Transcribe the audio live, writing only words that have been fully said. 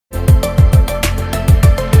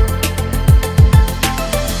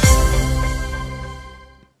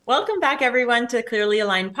Welcome back, everyone, to Clearly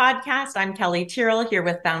Aligned Podcast. I'm Kelley Tyrrell here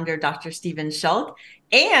with founder Dr. Stephen Schulk.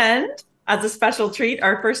 And as a special treat,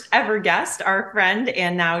 our first ever guest, our friend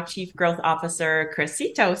and now Chief Growth Officer, Chris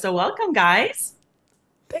Seetoo. So welcome, guys.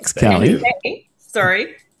 Thanks, Thank Kelley.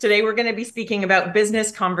 you. Today we're going to be speaking about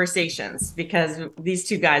business conversations because these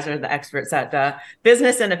two guys are the experts at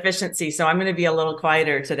business and efficiency. So I'm going to be a little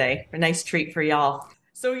quieter today. A nice treat for y'all.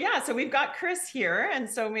 So we've got Chris here, and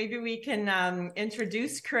so maybe we can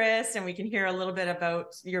introduce Chris, and we can hear a little bit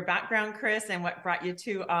about your background, Chris, and what brought you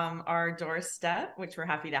to our doorstep, which we're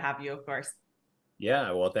happy to have you, of course.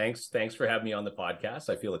 Yeah, well, thanks for having me on the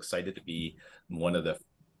podcast. I feel excited to be one of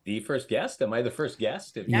the first guest. Am I the first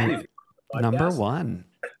guest? Yeah. Number one.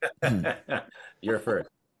 You're first.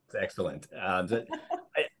 Excellent.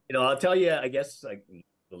 I'll tell you, I guess, like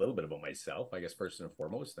a little bit about myself. I guess first and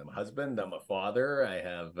foremost, I'm a husband. I'm a father. I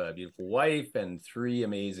have a beautiful wife and three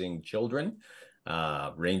amazing children,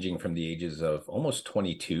 ranging from the ages of almost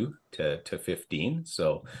 22 to 15.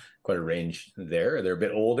 So quite a range there. They're a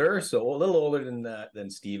bit older, so a little older than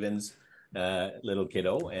Stephen's little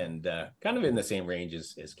kiddo, and kind of in the same range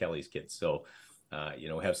as Kelley's kids. So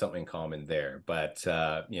have something in common there. But,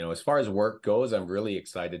 as far as work goes, I'm really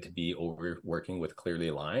excited to be working with Clearly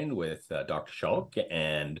Aligned with Dr. Schulk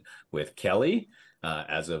and with Kelley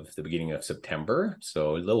as of the beginning of September.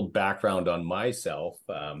 So a little background on myself.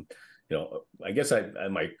 I guess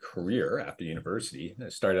my career after university, I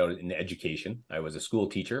started out in education. I was a school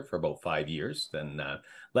teacher for about 5 years, then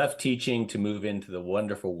left teaching to move into the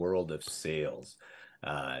wonderful world of sales.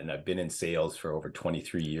 And I've been in sales for over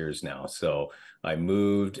 23 years now. So I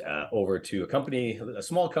moved over to a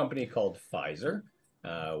small company called Pfizer,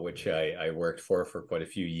 which I worked for quite a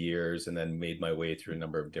few years, and then made my way through a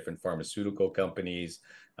number of different pharmaceutical companies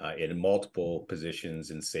in multiple positions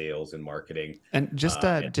in sales and marketing. And just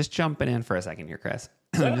jumping in for a second here, Chris,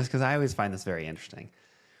 Yeah. just because I always find this very interesting.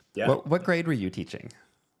 Yeah. What grade were you teaching?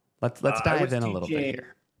 Let's dive in a little bit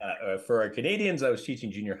here. For our Canadians, I was teaching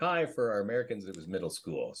junior high. For our Americans, it was middle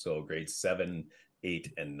school. So grades 7,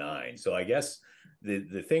 8, and 9. So I guess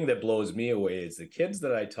the thing that blows me away is the kids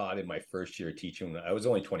that I taught in my first year teaching. I was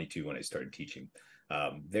only 22 when I started teaching.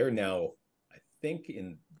 They're now, I think,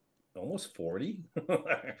 in almost 40.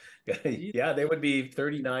 Yeah, they would be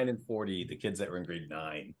 39 and 40, the kids that were in grade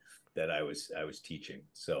 9 that I was teaching.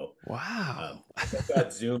 So Wow. I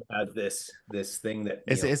thought Zoom had this thing that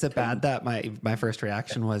Is it bad that my first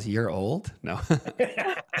reaction was you're old? No.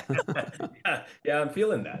 yeah, I'm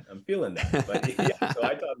feeling that. But yeah, so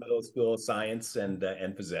I taught middle school science and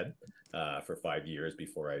phys ed for 5 years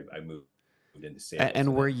before I moved into sales.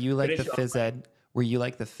 And were you like the phys ed? Were you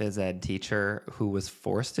like the phys ed teacher who was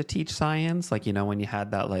forced to teach science? Like, when you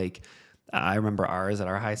had that, like, I remember ours at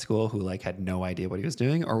our high school who like had no idea what he was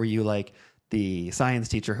doing, or were you like the science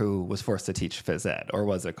teacher who was forced to teach phys ed, or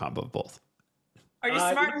was it a combo of both? Are you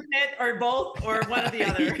smart with it, or both, or one or the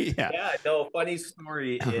other? Yeah. No, funny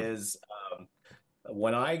story is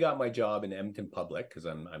when I got my job in Edmonton Public, because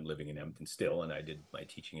I'm living in Edmonton still, and I did my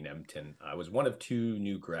teaching in Edmonton. I was one of 2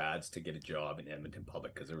 new grads to get a job in Edmonton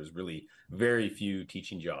Public because there was really very few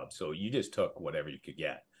teaching jobs. So you just took whatever you could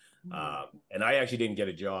get. And I actually didn't get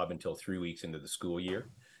a job until 3 weeks into the school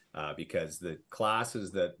year because the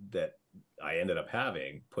classes that I ended up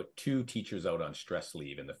having put 2 teachers out on stress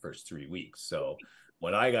leave in the first 3 weeks. So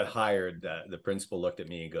when I got hired, the principal looked at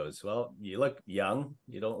me and goes, "Well, you look young.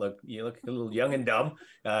 You look a little young and dumb.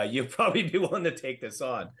 You'll probably be willing to take this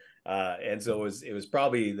on." And so it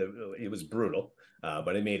was brutal.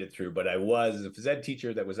 But I made it through. But I was a phys ed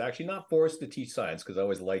teacher that was actually not forced to teach science because I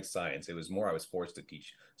always liked science. It was more I was forced to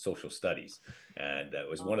teach social studies. And it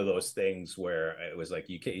was one of those things where it was like,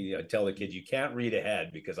 I tell the kids, you can't read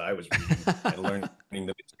ahead because I was reading and learning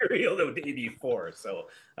the material the day before. So,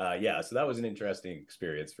 so that was an interesting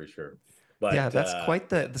experience for sure. But yeah, that's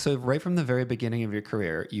so right from the very beginning of your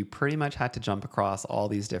career, you pretty much had to jump across all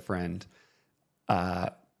these different, I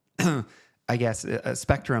guess,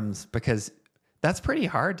 spectrums, because that's pretty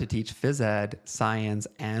hard to teach phys ed, science,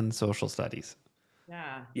 and social studies.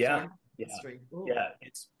 Yeah.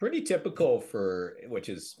 It's pretty typical which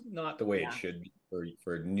is not the way it should be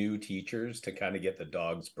for new teachers to kind of get the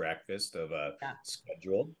dog's breakfast of a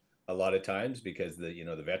schedule a lot of times, because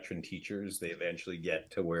the veteran teachers, they eventually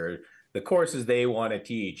get to where the courses they want to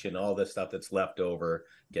teach and all the stuff that's left over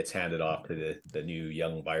gets handed off to the new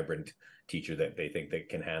young vibrant teacher that they think they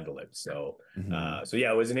can handle it. So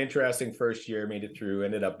it was an interesting first year. Made it through,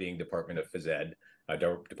 ended up being department head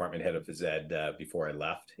of phys ed before I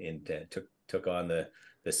left, and took on the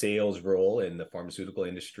the sales role in the pharmaceutical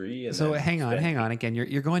industry. And so then hang on. Again,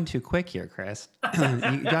 you're going too quick here, Chris.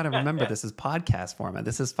 You got to remember this is podcast format.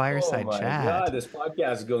 This is Oh fireside my chat. God, this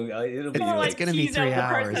podcast is going. It'll be We'll It's like going to be tease 3 out the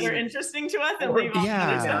parts hours. that are interesting to us and Oh, leave off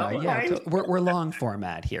Yeah, the yeah. stuff. We're long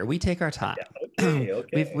format here. We take our time.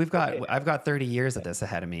 Okay. I've got 30 years of this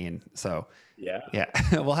ahead of me, and so Yeah.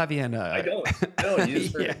 we'll have you in. I don't. No, you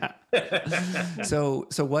just yeah. So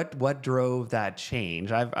what drove that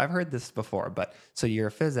change? I've heard this before, but so you're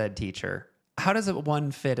a phys ed teacher. How does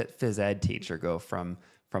one fit at phys ed teacher go from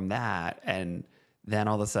that, and then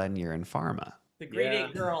all of a sudden you're in pharma? The grade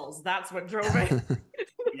 8 girls. That's what drove it.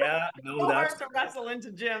 Yeah, no, So that's hard to wrestle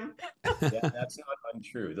into gym. yeah, that's not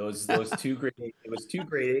untrue. Those two grade eight, it was 2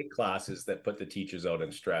 grade 8 classes that put the teachers out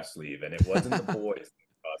on stress leave, and it wasn't the boys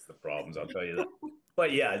that caused the problems. I'll tell you that.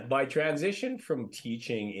 But yeah, my transition from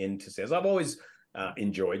teaching into sales, I've always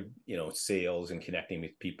enjoyed, sales and connecting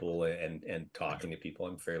with people and talking to people.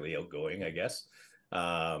 I'm fairly outgoing, I guess.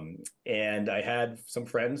 And I had some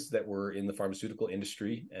friends that were in the pharmaceutical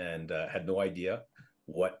industry and had no idea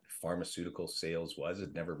what pharmaceutical sales was.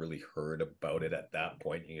 Had never really heard about it at that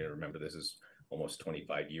point. You remember this is almost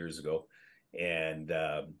 25 years ago. And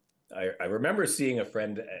I remember seeing a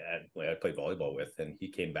friend I played volleyball with, and he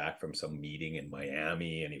came back from some meeting in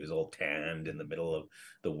Miami, and he was all tanned in the middle of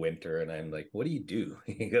the winter. And I'm like, what do you do?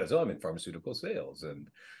 He goes, oh, I'm in pharmaceutical sales. And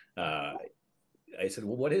I said,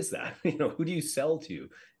 well, what is that? Who do you sell to?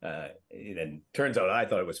 And turns out I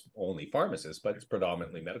thought it was only pharmacists, but it's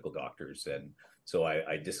predominantly medical doctors. And so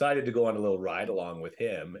I decided to go on a little ride along with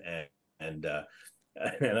him. And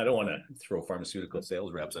I don't want to throw pharmaceutical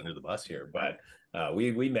sales reps under the bus here, but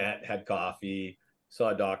we met, had coffee, saw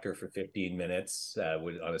a doctor for 15 minutes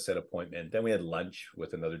on a set appointment. Then we had lunch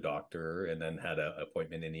with another doctor, and then had an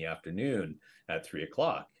appointment in the afternoon at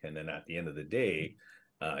 3:00. And then at the end of the day,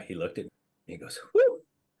 he looked at me and he goes, whoo,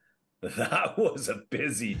 that was a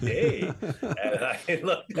busy day. And I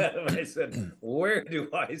looked at him and I said, where do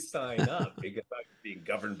I sign up? Because I'm being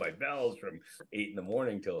governed by bells from 8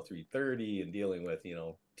 a.m. till 3:30 and dealing with,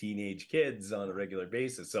 teenage kids on a regular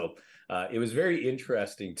basis. So it was very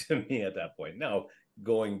interesting to me at that point. Now,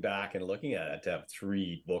 going back and looking at it, to have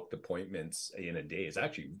 3 booked appointments in a day is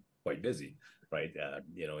actually quite busy, right?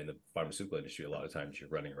 In the pharmaceutical industry, a lot of times you're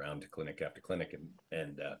running around to clinic after clinic,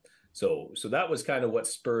 and so that was kind of what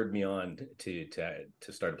spurred me on to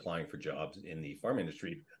start applying for jobs in the pharma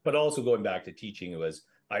industry. But also going back to teaching, was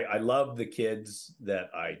I loved the kids that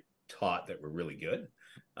I taught that were really good.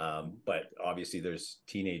 But obviously there's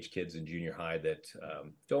teenage kids in junior high that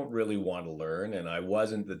don't really want to learn. And I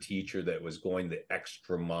wasn't the teacher that was going the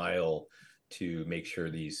extra mile to make sure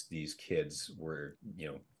these kids were,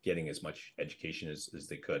 getting as much education as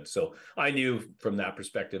they could. So I knew from that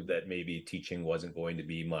perspective that maybe teaching wasn't going to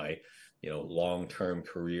be my, long-term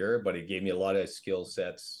career, but it gave me a lot of skill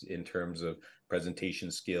sets in terms of presentation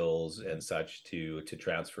skills and such to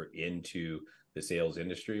transfer into the sales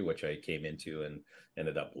industry, which I came into and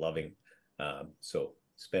ended up loving. So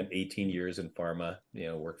spent 18 years in pharma,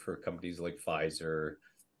 worked for companies like Pfizer,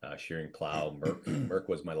 Schering-Plough, Merck. Merck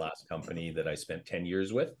was my last company that I spent 10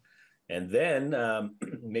 years with. And then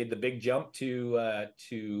made the big jump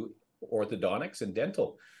to orthodontics and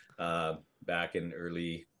dental back in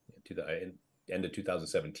end of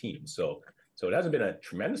 2017. So it hasn't been a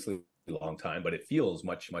tremendously long time, but it feels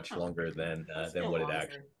much longer than what it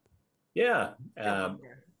actually. Yeah.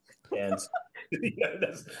 And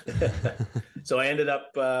so I ended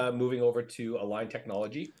up moving over to Align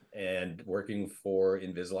Technology and working for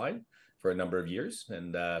Invisalign for a number of years.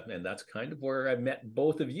 And that's kind of where I met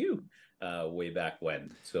both of you way back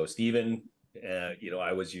when. So Stephen,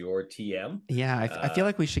 I was your TM. Yeah, I feel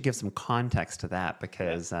like we should give some context to that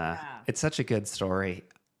because it's such a good story.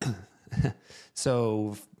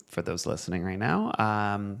 So for those listening right now,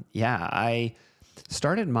 I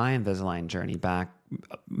started my Invisalign journey back,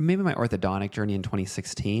 maybe my orthodontic journey in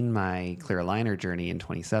 2016, my clear aligner journey in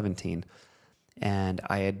 2017. And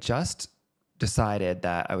I had just decided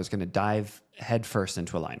that I was going to dive headfirst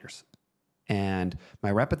into aligners. And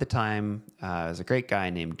my rep at the time was a great guy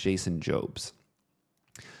named Jason Jobs.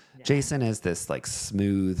 Yeah. Jason is this like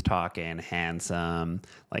smooth talking, handsome,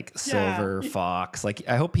 like silver fox. Like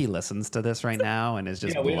I hope he listens to this right now and is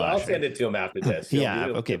just I'll send it to him after this.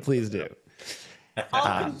 Okay, please do.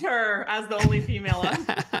 I'll concur as the only female on.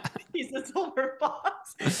 He's a silver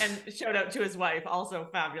fox. And shout out to his wife, also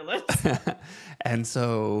fabulous. And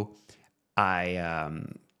so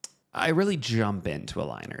I really jump into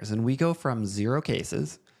aligners, and we go from 0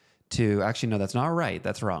 cases to, actually, no, that's not right.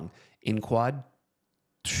 That's wrong. In quad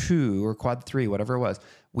 2 or quad 3, whatever it was,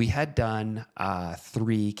 we had done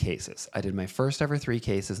 3 cases. I did my first ever 3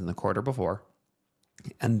 cases in the quarter before.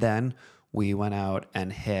 And then we went out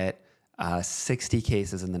and hit 60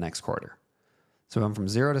 cases in the next quarter. So we went from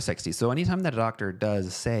 0 to 60. So anytime that a doctor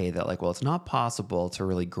does say that, like, well, it's not possible to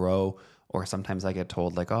really grow, or sometimes I get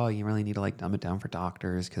told like, oh, you really need to like dumb it down for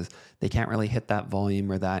doctors because they can't really hit that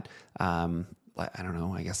volume or that, I don't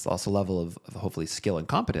know, I guess also level of hopefully skill and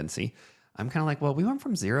competency. I'm kind of like, well, we went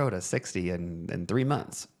from 0 to 60 in 3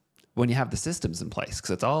 months when you have the systems in place,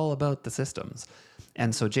 because it's all about the systems.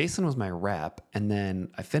 And so Jason was my rep. And then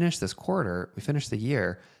I finished this quarter, we finished the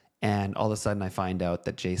year, and all of a sudden I find out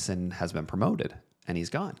that Jason has been promoted and he's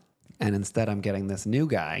gone. And instead I'm getting this new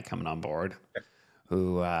guy coming on board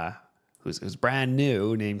who's brand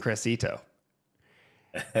new, named Chris Seetoo.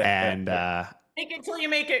 And make it till you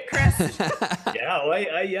make it, Chris. Yeah, well,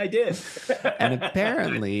 I did. And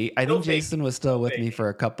apparently, I think Jason was still with me for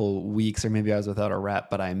a couple weeks, or maybe I was without a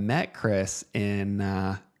rep, but I met Chris in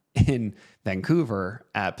Vancouver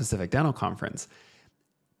at Pacific Dental Conference.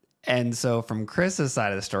 And so from Chris's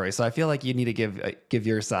side of the story, so I feel like you need to give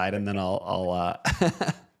your side, and then I'll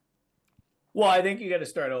Well, I think you got to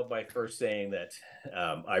start out by first saying that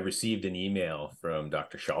I received an email from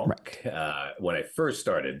Dr. Schalk when I first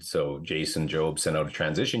started. So Jason Job sent out a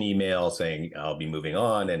transition email saying, I'll be moving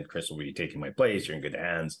on and Chris will be taking my place. You're in good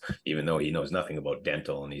hands, even though he knows nothing about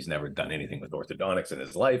dental and he's never done anything with orthodontics in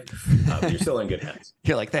his life. You're still in good hands.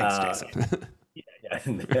 You're like, thanks, Jason. Yeah.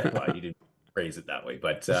 Well, you didn't phrase it that way.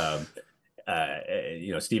 But,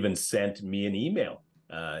 Stephen sent me an email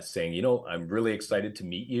saying, I'm really excited to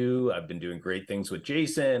meet you. I've been doing great things with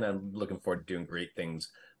Jason. I'm looking forward to doing great things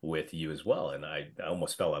with you as well. And I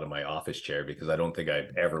almost fell out of my office chair because I don't think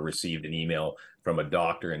I've ever received an email from a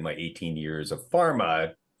doctor in my 18 years of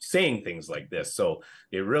pharma saying things like this. So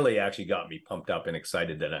it really actually got me pumped up and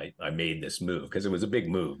excited that I made this move, because it was a big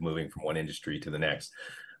move, moving from one industry to the next.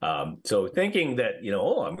 So thinking that,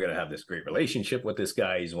 I'm going to have this great relationship with this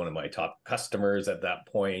guy. He's one of my top customers at that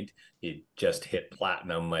point. He just hit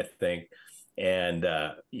platinum, I think. And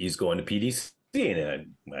he's going to PDC.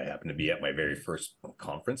 And I happened to be at my very first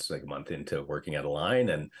conference, like a month into working at Align,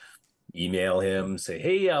 and email him, say,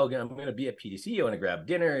 hey, I'm going to be at PDC. You want to grab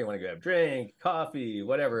dinner? You want to grab drink, coffee,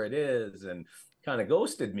 whatever it is? And kind of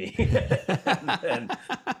ghosted me.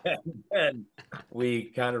 and we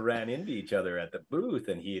kind of ran into each other at the booth,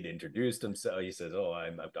 and he had introduced himself. He says, oh,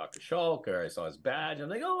 I'm Dr. Schalk, or I saw his badge. I'm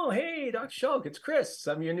like, oh, hey, Dr. Schalk, it's Chris.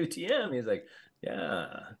 I'm your new TM. He's like, yeah.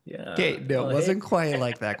 Okay, no, it wasn't quite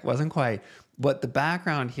like that. Wasn't quite. What the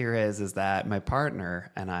background here is that my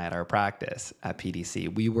partner and I at our practice at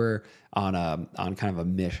PDC, we were on kind of a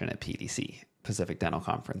mission at PDC, Pacific Dental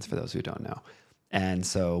Conference, for those who don't know. And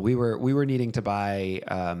so we were needing to buy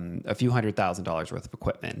a few $100,000 worth of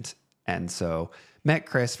equipment. And so met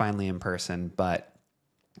Chris finally in person, but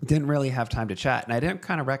didn't really have time to chat. And I didn't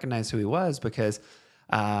kind of recognize who he was because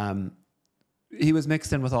he was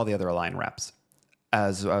mixed in with all the other Align reps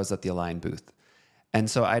as I was at the Align booth. And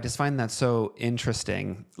so I just find that so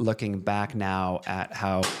interesting looking back now at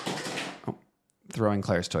how throwing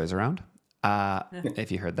Claire's toys around.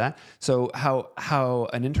 If you heard that. So how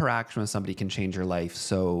an interaction with somebody can change your life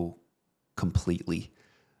so completely,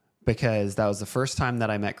 because that was the first time that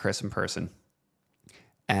I met Chris in person.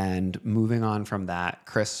 And moving on from that,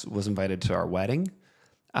 Chris was invited to our wedding.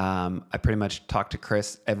 I pretty much talked to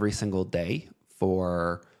Chris every single day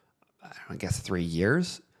for, I guess, 3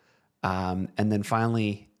 years. And then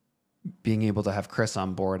finally being able to have Chris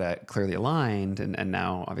on board at Clearly Aligned and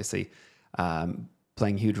now obviously,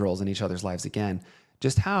 playing huge roles in each other's lives again,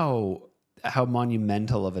 just how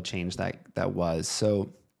monumental of a change that was.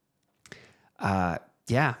 So,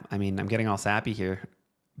 yeah, I mean, I'm getting all sappy here,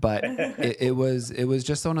 but it was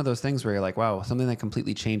just one of those things where you're like, wow, something that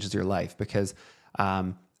completely changes your life. Because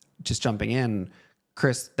just jumping in,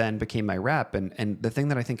 Chris then became my rep. And the thing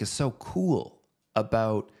that I think is so cool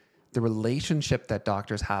about the relationship that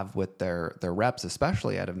doctors have with their reps,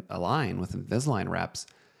 especially at Align with Invisalign reps,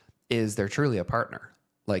 is they're truly a partner.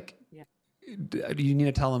 Like, yeah. Do you need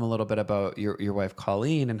to tell them a little bit about your wife,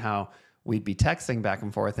 Colleen, and how we'd be texting back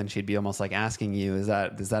and forth and she'd be almost like asking you, is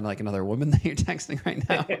that like another woman that you're texting right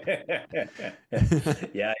now?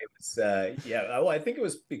 Yeah, it was, well, I think it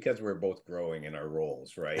was because we're both growing in our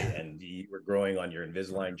roles, right? And you were growing on your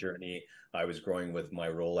Invisalign journey. I was growing with my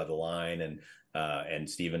role at Align, and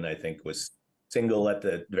Stephen, I think, was single at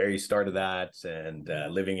the very start of that, and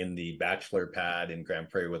living in the bachelor pad in Grand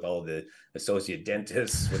Prairie with all the associate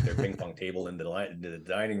dentists with their ping pong table into the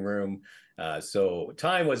dining room. So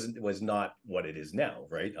time was not what it is now,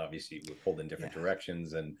 right? Obviously, we pulled in different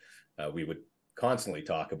directions, and we would constantly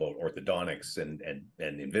talk about orthodontics and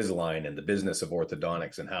Invisalign and the business of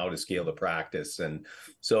orthodontics and how to scale the practice. And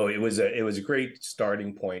so it was a great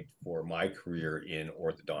starting point for my career in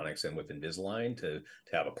orthodontics and with Invisalign to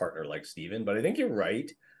have a partner like Steven. But I think you're right.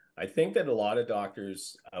 I think that a lot of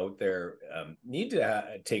doctors out there need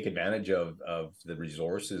to take advantage of the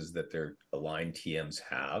resources that their aligned TMs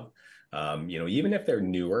have. Even if they're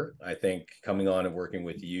newer, I think coming on and working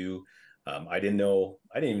with you, I didn't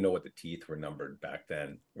even know what the teeth were numbered back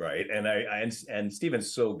then, right? And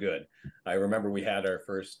Steven's so good. I remember we had our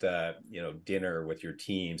first dinner with your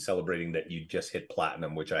team celebrating that you just hit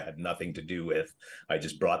platinum, which I had nothing to do with. I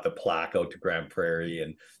just brought the plaque out to Grand Prairie,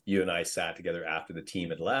 and you and I sat together after the team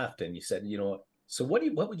had left, and you said, so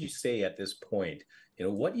what would you say at this point?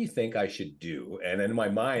 What do you think I should do? And in my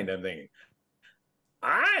mind, I'm thinking,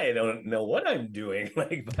 I don't know what I'm doing.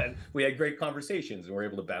 But we had great conversations and we're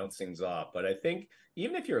able to bounce things off. But I think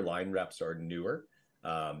even if your line reps are newer,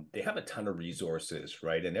 they have a ton of resources,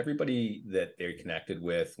 right? And everybody that they're connected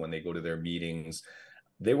with when they go to their meetings,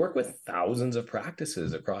 they work with thousands of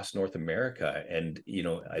practices across North America. And,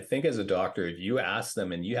 I think as a doctor, if you ask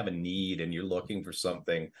them and you have a need and you're looking for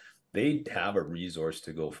something, they have a resource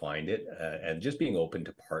to go find it. And just being open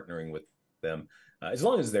to partnering with them, as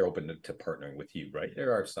long as they're open to partnering with you, right?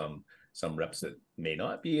 There are some reps that may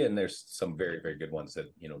not be, and there's some very, very good ones that,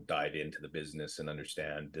 dive into the business and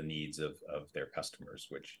understand the needs of their customers,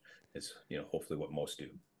 which is, hopefully what most do.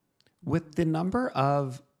 With the number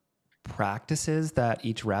of practices that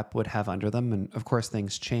each rep would have under them, and of course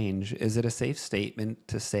things change, is it a safe statement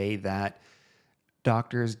to say that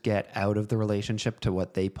doctors get out of the relationship to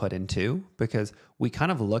what they put into? Because we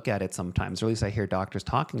kind of look at it sometimes, or at least I hear doctors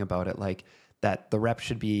talking about it, like that the rep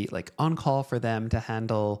should be like on call for them to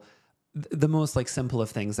handle the most like simple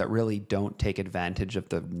of things that really don't take advantage of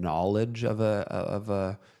the knowledge of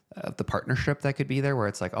the partnership that could be there, where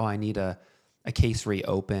it's like, oh, I need a case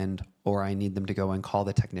reopened, or I need them to go and call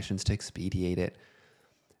the technicians to expedite it.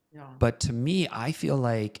 Yeah. But to me, I feel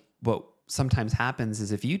like what sometimes happens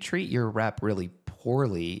is if you treat your rep really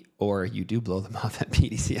poorly, or you do blow them off at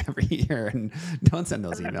PDC every year, and don't send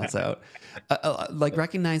those emails out, like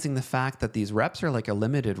recognizing the fact that these reps are like a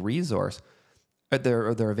limited resource, they're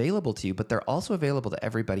available to you, but they're also available to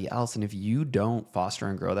everybody else. And if you don't foster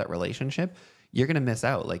and grow that relationship, you're going to miss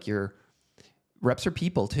out. Like your reps are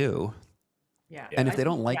people too. Yeah. And if they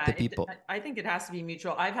don't like the people, I think it has to be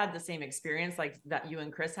mutual. I've had the same experience like that you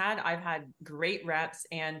and Chris had. I've had great reps,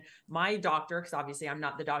 and my doctor, because obviously I'm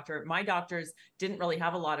not the doctor, my doctors didn't really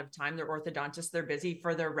have a lot of time. They're orthodontists. They're busy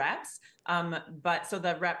for their reps. But so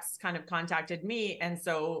the reps kind of contacted me. And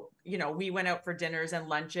so, we went out for dinners and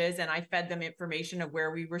lunches, and I fed them information of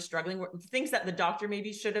where we were struggling, things that the doctor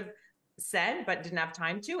maybe should have said, but didn't have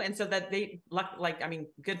time to. And so that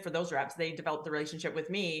good for those reps. They developed the relationship with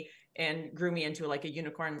me and grew me into like a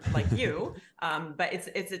unicorn like you. But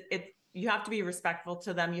it's you have to be respectful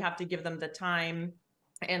to them. You have to give them the time,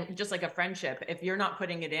 and just like a friendship, if you're not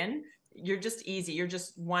putting it in, you're just easy. You're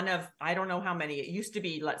just one of, I don't know how many. It used to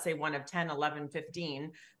be, let's say, one of 10, 11,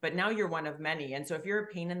 15, but now you're one of many. And so if you're a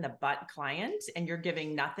pain in the butt client and you're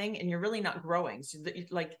giving nothing and you're really not growing, so that,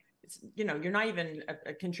 you're not even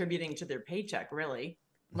contributing to their paycheck, really.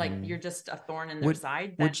 Like you're just a thorn in their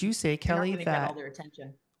side. Would you say, Kelley, that get all their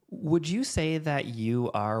attention? Would you say that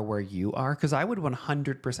you are where you are? Because I would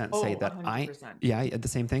 100% say that 100%. The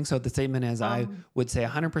same thing. So the statement is, I would say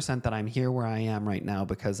 100% that I'm here where I am right now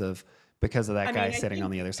because of that guy sitting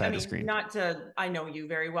on the other side of the screen. I know you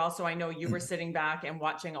very well. So I know you were sitting back and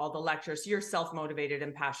watching all the lectures. You're self-motivated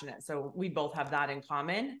and passionate. So we both have that in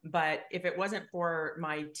common. But if it wasn't for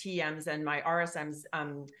my TMs and my RSMs,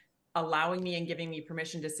 allowing me and giving me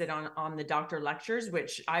permission to sit on the doctor lectures,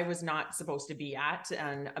 which I was not supposed to be at,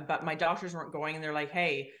 but my doctors weren't going, and they're like,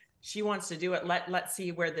 hey, she wants to do it. Let's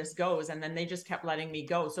see where this goes. And then they just kept letting me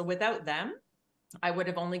go. So without them, I would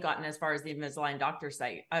have only gotten as far as the Invisalign doctor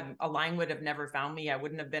site. Align would have never found me. I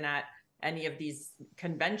wouldn't have been at any of these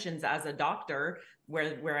conventions as a doctor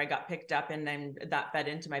where I got picked up, and then that fed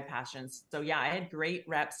into my passions. So yeah, I had great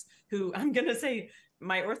reps who, I'm going to say,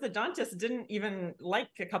 my orthodontist didn't even like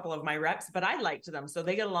a couple of my reps, but I liked them. So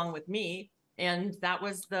they get along with me. And that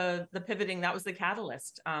was the pivoting. That was the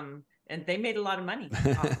catalyst. And they made a lot of money.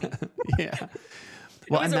 Yeah.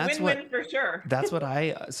 Well, and that's win-win for sure. That's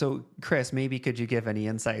what so Chris, maybe could you give any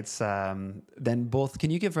insights? Can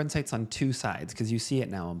you give insights on two sides? Because you see it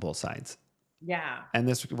now on both sides. Yeah. And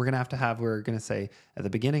we're going to say at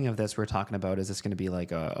the beginning of this, we're talking about, is this going to be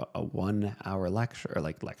like a 1 hour lecture, or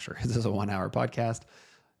like lecture? Is this a 1 hour podcast?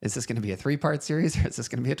 is this going to be a 3-part series or is this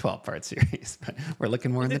going to be a 12-part series? But we're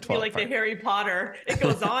looking more in the 12 like part. the Harry Potter. It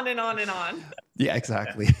goes on and on and on. Yeah,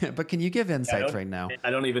 exactly. But can you give insights right now? I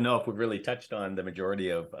don't even know if we've really touched on the majority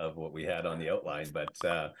of what we had on the outline, but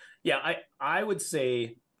I would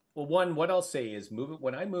say, well, what I'll say is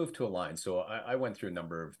when I moved to Align, so I went through a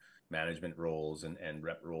number of management roles and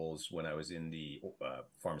rep roles when I was in the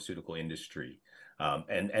pharmaceutical industry,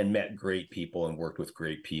 and met great people and worked with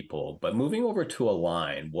great people. But moving over to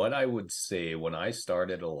Align, what I would say when I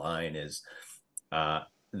started Align is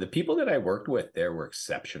the people that I worked with there were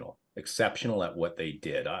exceptional at what they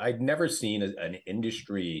did. I'd never seen an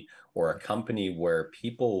industry or a company where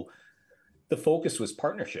the focus was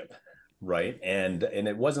partnership. Right. And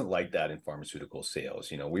it wasn't like that in pharmaceutical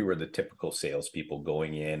sales. We were the typical salespeople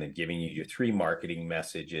going in and giving you your 3 marketing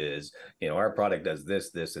messages. Our product does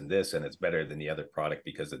this, this, and this, and it's better than the other product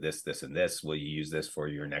because of this, this, and this. Will you use this for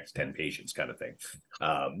your next 10 patients kind of thing?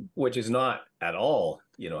 Which is not at all,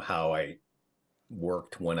 how I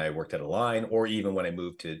worked when I worked at Align, or even when I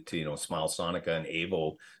moved to Smile Sonica and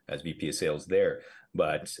Avo as VP of sales there.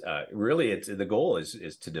 But really, the goal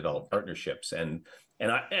is to develop partnerships.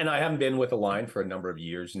 And I haven't been with Align for a number of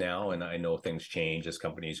years now, and I know things change as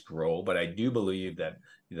companies grow, but I do believe that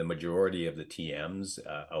the majority of the TMs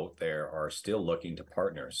out there are still looking to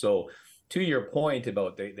partner. So to your point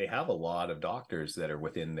about they have a lot of doctors that are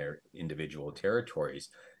within their individual territories,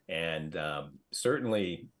 and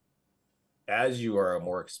certainly as you are a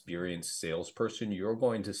more experienced salesperson, you're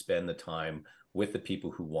going to spend the time with the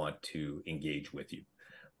people who want to engage with you.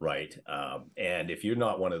 Right. And if you're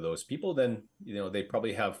not one of those people, then, they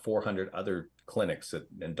probably have 400 other clinics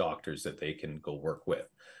and doctors that they can go work with.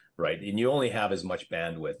 Right. And you only have as much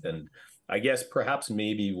bandwidth. And I guess perhaps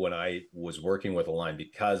maybe when I was working with Align,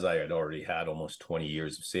 because I had already had almost 20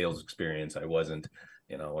 years of sales experience, I wasn't,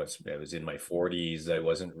 I was in my 40s. I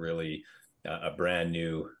wasn't really a brand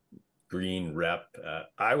new green rep.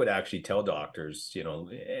 I would actually tell doctors,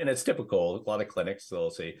 and it's typical, a lot of clinics, they'll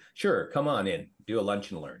say, sure, come on in, do a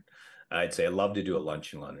lunch and learn. I'd say, I'd love to do a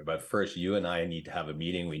lunch and learn, but first you and I need to have a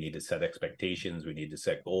meeting. We need to set expectations. We need to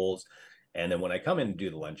set goals. And then when I come in and do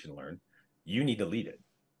the lunch and learn, you need to lead it.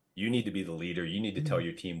 You need to be the leader. You need to tell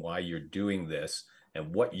your team why you're doing this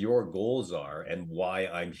and what your goals are and why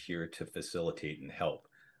I'm here to facilitate and help.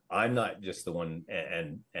 I'm not just the one.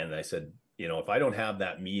 And I said, if I don't have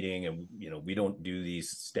that meeting and, we don't do these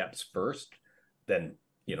steps first, then,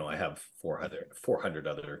 I have 400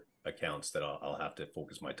 other accounts that I'll have to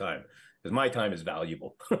focus my time, because my time is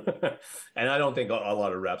valuable. And I don't think a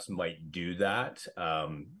lot of reps might do that.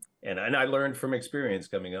 And I learned from experience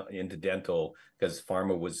coming into dental, because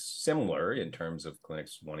pharma was similar in terms of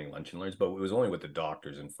clinics wanting lunch and learns, but it was only with the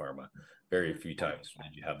doctors in pharma. Very few times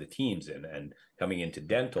did you have the teams in. And coming into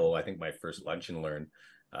dental, I think my first lunch and learn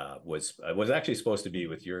was actually supposed to be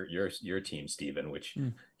with your team, Stephen, which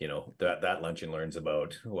that lunch and learns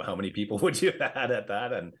about how many people would you have had at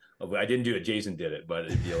that. And I didn't do it, Jason did it, but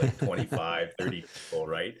it'd be like 25 30 people,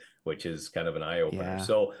 right, which is kind of an eye-opener. Yeah.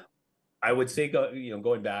 So I would say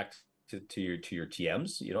going back to your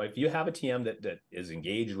TMs, if you have a TM that is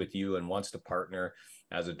engaged with you and wants to partner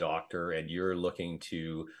as a doctor, and you're looking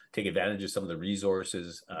to take advantage of some of the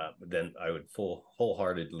resources, then I would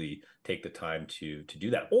wholeheartedly take the time to do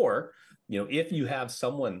that. Or, if you have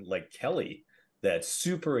someone like Kelley that's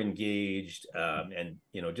super engaged, and,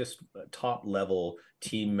 just a top level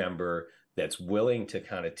team member that's willing to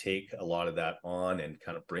kind of take a lot of that on and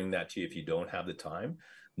kind of bring that to you if you don't have the time,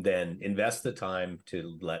 then invest the time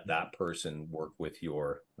to let that person work with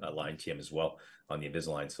your line TM as well on the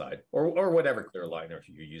Invisalign side, or whatever clear aligner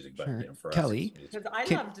you're using. But sure. For Kelley, us, because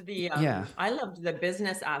I loved the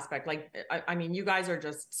business aspect. Like, I mean, you guys are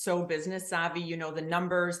just so business savvy, the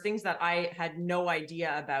numbers, things that I had no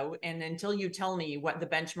idea about. And until you tell me what the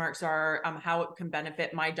benchmarks are, how it can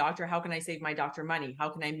benefit my doctor, how can I save my doctor money? How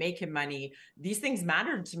can I make him money? These things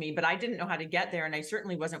mattered to me, but I didn't know how to get there. And I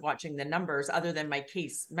certainly wasn't watching the numbers other than my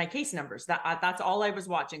case numbers. That's all I was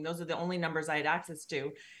watching. Those are the only numbers I had access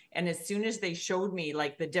to. And as soon as they showed me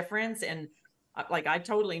like the difference, and like I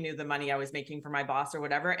totally knew the money I was making for my boss or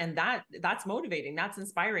whatever, and that's motivating, that's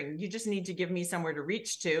inspiring. You just need to give me somewhere to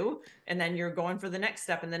reach to, and then you're going for the next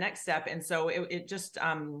step and the next step. And so it just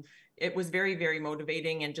it was very, very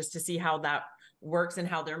motivating, and just to see how that works and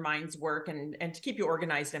how their minds work, and to keep you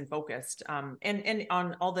organized and focused, and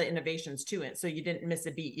on all the innovations to it. So you didn't miss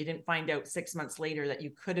a beat. You didn't find out 6 months later that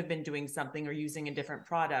you could have been doing something or using a different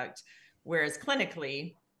product. Whereas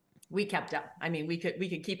clinically, we kept up. I mean, we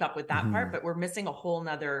could keep up with that part, but we're missing a whole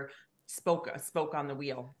nother spoke on the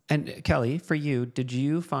wheel. And Kelley, for you, did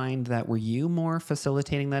you find that were you more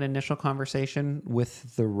facilitating that initial conversation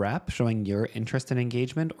with the rep, showing your interest and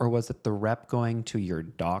engagement, or was it the rep going to your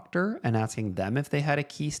doctor and asking them if they had a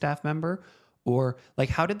key staff member? Or like,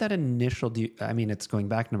 how did that initial, I mean, it's going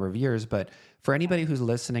back a number of years, but for anybody who's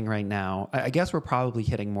listening right now, I guess we're probably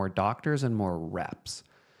hitting more doctors and more reps.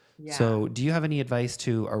 Yeah. So do you have any advice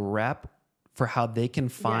to a rep for how they can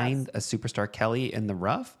find a superstar Kelley in the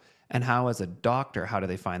rough? And how, as a doctor, how do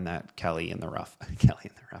they find that Kelley in the rough? Kelley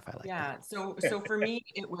in the rough, I like that. So for me,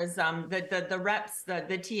 it was the reps, the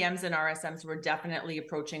TMs and RSMs were definitely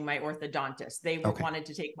approaching my orthodontist. They wanted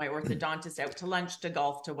to take my orthodontist out to lunch, to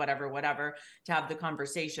golf, to whatever, to have the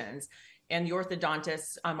conversations. And the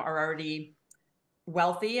orthodontists are already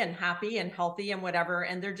wealthy and happy and healthy and whatever,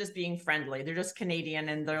 and they're just being friendly. They're just Canadian,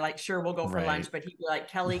 and they're like, sure, we'll go for lunch. But he'd be like,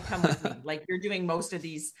 Kelley, come with me. Like, you're doing most of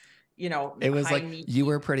these, you know, it was like you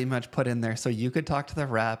were pretty much put in there so you could talk to the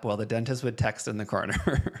rep while the dentist would text in the corner.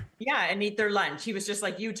 Yeah, and eat their lunch. He was just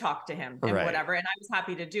like, you talk to him and whatever. And I was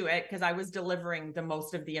happy to do it because I was delivering the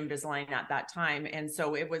most of the Invisalign at that time. And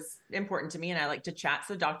so it was important to me. And I like to chat.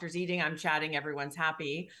 So doctor's eating, I'm chatting, everyone's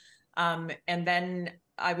happy. And then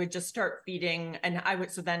I would just start feeding, and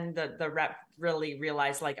so then the rep really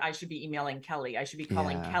realized, like, I should be emailing Kelley. I should be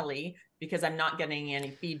calling Kelley because I'm not getting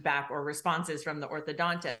any feedback or responses from the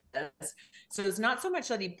orthodontist. So it's not so much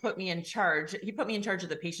that he put me in charge. He put me in charge of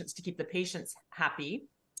the patients to keep the patients happy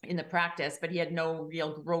in the practice, but he had no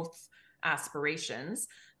real growth aspirations.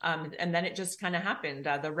 And then it just kind of happened.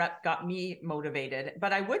 The rep got me motivated.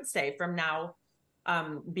 But I would say from now,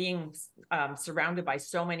 being surrounded by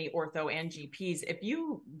so many ortho and GPs, if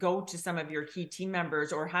you go to some of your key team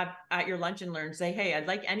members or have at your lunch and learn, say, hey, I'd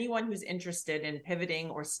like anyone who's interested in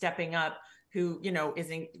pivoting or stepping up, who, you know,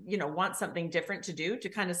 isn't, you know, wants something different to do, to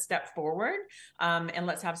kind of step forward. And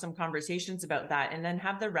let's have some conversations about that. And then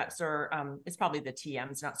have the reps, or it's probably the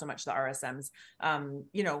TMs, not so much the RSMs,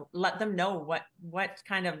 you know, let them know what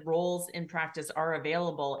kind of roles in practice are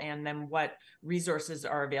available, and then what resources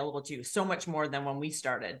are available to you. So much more than when we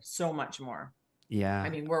started, so much more. Yeah. I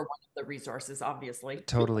mean, we're one of the resources, obviously.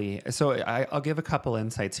 Totally. So I'll give a couple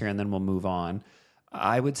insights here and then we'll move on.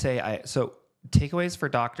 I would say, so takeaways for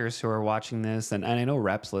doctors who are watching this, and I know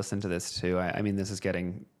reps listen to this too. I mean, this is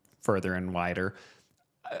getting further and wider.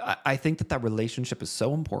 I think that relationship is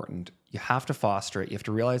so important. You have to foster it. You have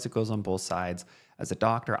to realize it goes on both sides. As a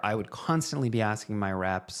doctor, I would constantly be asking my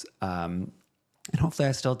reps, and hopefully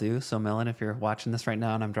I still do. So Millen, if you're watching this right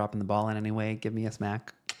now and I'm dropping the ball in any way, give me a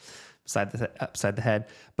smack upside the head.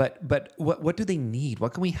 But what do they need?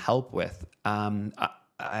 What can we help with? I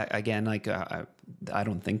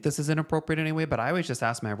don't think this is inappropriate anyway, but I always just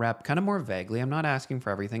ask my rep kind of more vaguely. I'm not asking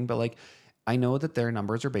for everything, but like, I know that their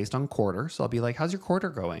numbers are based on quarter. So I'll be like, how's your quarter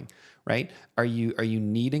going? Right? Are you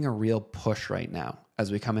needing a real push right now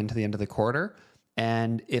as we come into the end of the quarter?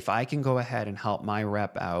 And if I can go ahead and help my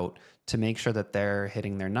rep out to make sure that they're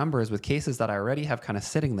hitting their numbers with cases that I already have kind of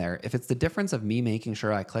sitting there, if it's the difference of me making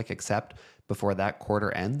sure I click accept before that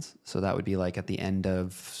quarter ends, so that would be like at the end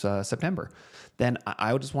of September, then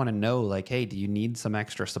I would just want to know, like, hey, do you need some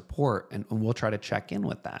extra support? And we'll try to check in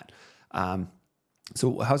with that.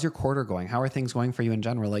 So how's your quarter going? How are things going for you in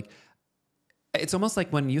general? Like, it's almost like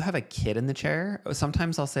when you have a kid in the chair,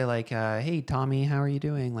 sometimes I'll say like, hey, Tommy, how are you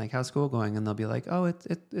doing? Like, how's school going? And they'll be like, oh,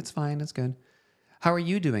 it's fine. It's good. How are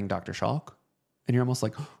you doing, Dr. Schalk? And you're almost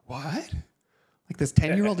like, what? Like, this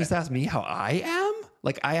 10-year-old just asked me how I am?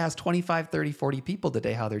 Like, I asked 25, 30, 40 people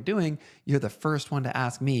today how they're doing. You're the first one to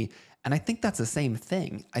ask me. And I think that's the same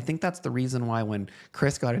thing. I think that's the reason why when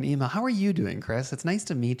Chris got an email, how are you doing, Chris? It's nice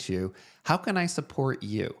to meet you. How can I support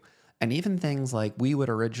you? And even things like we would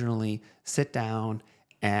originally sit down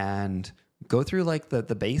and go through like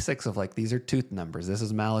the basics of like, these are tooth numbers. This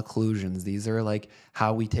is malocclusions. These are like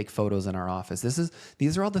how we take photos in our office.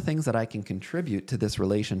 These are all the things that I can contribute to this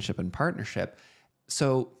relationship and partnership.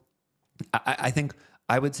 So I think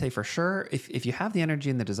I would say for sure, if you have the energy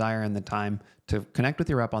and the desire and the time to connect with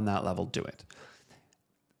your rep on that level, do it.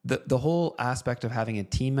 The whole aspect of having a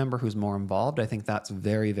team member who's more involved, I think that's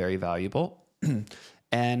very, very valuable.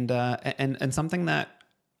 and something that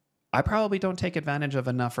I probably don't take advantage of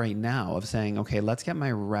enough right now, of saying, okay, let's get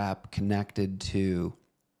my rep connected to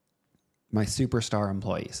my superstar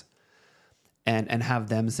employees and have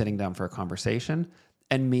them sitting down for a conversation.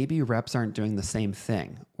 And maybe reps aren't doing the same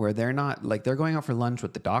thing, where they're not like, they're going out for lunch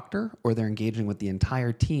with the doctor or they're engaging with the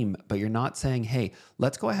entire team, but you're not saying, hey,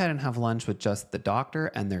 let's go ahead and have lunch with just the doctor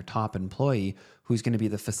and their top employee who's going to be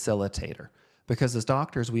the facilitator. Because as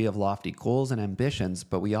doctors, we have lofty goals and ambitions,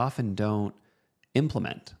 but we often don't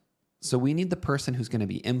implement. So we need the person who's going to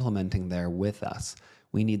be implementing there with us.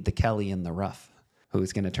 We need the Kelley in the rough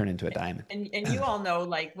who's going to turn into a diamond. And you all know,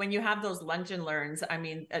 like when you have those lunch and learns, I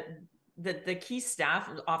mean, the key staff,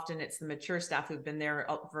 often it's the mature staff who've been there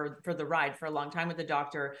for the ride for a long time with the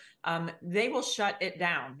doctor. They will shut it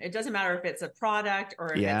down. It doesn't matter if it's a product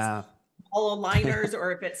or if it's all aligners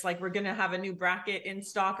or if it's like we're going to have a new bracket in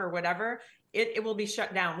stock or whatever. It will be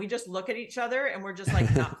shut down. We just look at each other and we're just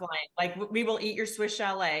like not flying. Like we will eat your Swiss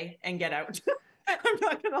chalet and get out. I'm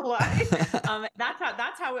not gonna lie.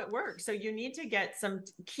 That's how it works. So you need to get some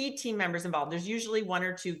key team members involved. There's usually one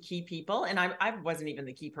or two key people, and I wasn't even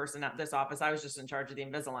the key person at this office. I was just in charge of the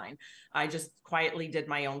Invisalign. I just quietly did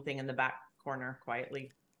my own thing in the back corner,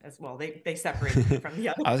 quietly as well. They separated me from the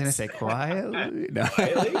others. I was gonna say quietly. No,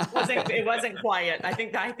 it wasn't quiet. I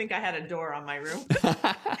think I had a door on my room. It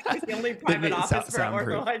was the only private office for an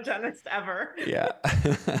ortho hygienist ever. Yeah.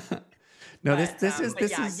 No, but, this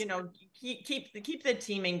is you know, keep the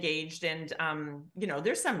team engaged, and you know,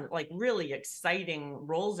 there's some like really exciting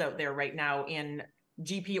roles out there right now in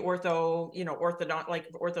GP ortho, you know, orthodont,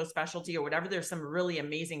 like ortho specialty or whatever. There's some really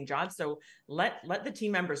amazing jobs. So let the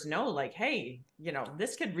team members know, like, hey, you know,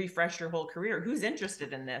 this could refresh your whole career. Who's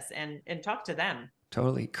interested in this? And talk to them.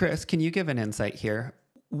 Totally. Chris, can you give an insight here?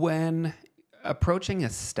 When approaching a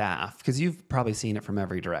staff, because you've probably seen it from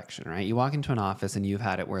every direction, right? You walk into an office and you've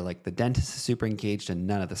had it where like the dentist is super engaged and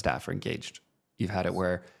none of the staff are engaged. You've had it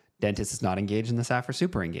where dentist is not engaged and the staff are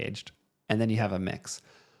super engaged. And then you have a mix.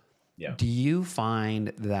 Yeah. Do you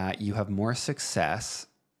find that you have more success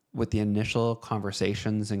with the initial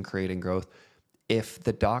conversations and creating growth if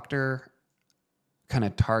the doctor kind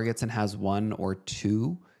of targets and has one or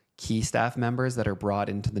two key staff members that are brought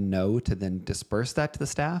into the know to then disperse that to the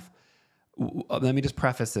staff? Let me just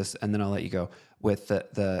preface this and then I'll let you go with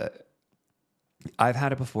I've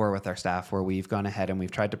had it before with our staff where we've gone ahead and we've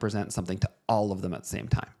tried to present something to all of them at the same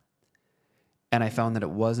time. And I found that it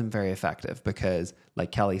wasn't very effective because,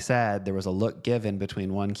 like Kelley said, there was a look given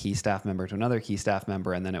between one key staff member to another key staff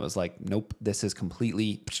member. And then it was like, nope, this is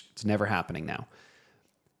completely, it's never happening now.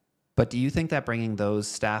 But do you think that bringing those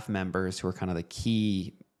staff members who are kind of the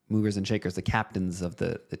key movers and shakers, the captains of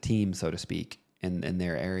the team, so to speak, in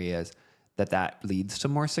their areas, that leads to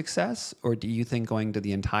more success? Or do you think going to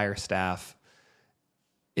the entire staff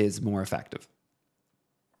is more effective?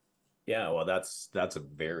 Yeah, well, that's a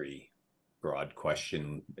very broad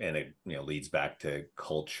question, and it leads back to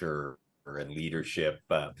culture and leadership.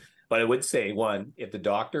 But I would say, one, if the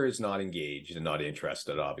doctor is not engaged and not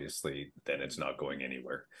interested, obviously, then it's not going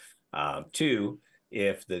anywhere. Two,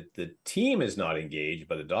 if the team is not engaged,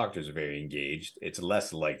 but the doctors are very engaged, it's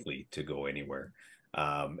less likely to go anywhere.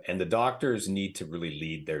 And the doctors need to really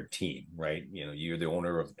lead their team, right? You know, you're the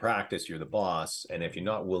owner of the practice, you're the boss. And if you're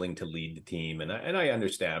not willing to lead the team, and I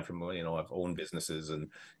understand from, I've owned businesses and,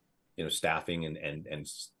 staffing and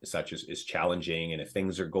such is challenging. And if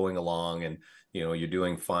things are going along and, you're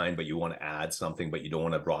doing fine, but you want to add something, but you don't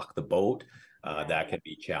want to rock the boat, that can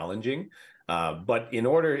be challenging. But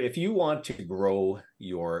if you want to grow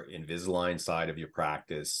your Invisalign side of your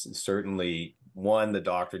practice, certainly, one, the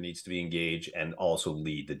doctor needs to be engaged and also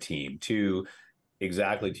lead the team. Two,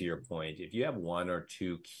 exactly to your point, if you have one or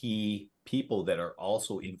two key people that are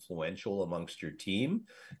also influential amongst your team,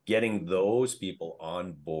 getting those people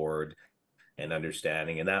on board and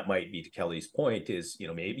understanding, and that might be to Kelley's point is,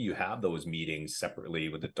 maybe you have those meetings separately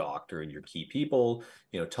with the doctor and your key people,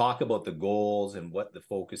 talk about the goals and what the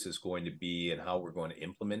focus is going to be and how we're going to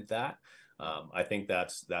implement that. I think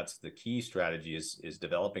that's the key strategy is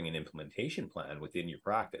developing an implementation plan within your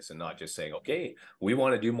practice and not just saying, okay, we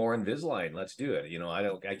want to do more Invisalign, let's do it.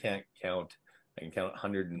 I can count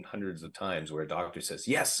hundreds of times where a doctor says,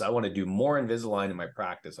 yes, I want to do more Invisalign in my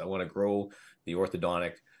practice. I want to grow the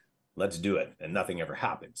orthodontic. Let's do it. And nothing ever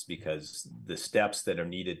happens because the steps that are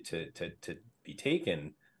needed to be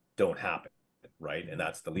taken don't happen. Right. And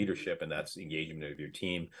that's the leadership and that's engagement of your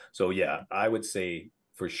team. So yeah, I would say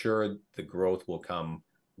for sure the growth will come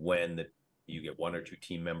when you get one or two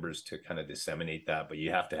team members to kind of disseminate that, but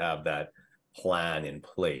you have to have that plan in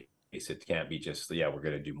place. It can't be just, we're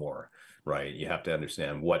going to do more, right? You have to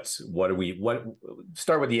understand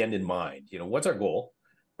start with the end in mind. What's our goal,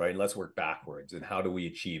 right? And let's work backwards. And how do we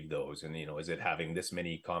achieve those? And, is it having this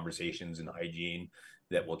many conversations in hygiene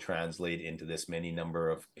that will translate into this many number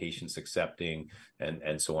of patients accepting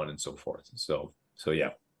and so on and so forth. So yeah.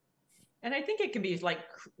 And I think it can be like,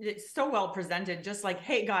 it's so well presented, just like,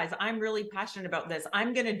 hey guys, I'm really passionate about this.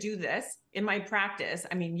 I'm going to do this. in my practice,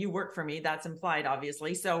 I mean, you work for me, that's implied,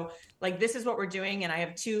 obviously. So like, this is what we're doing. And I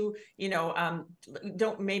have two,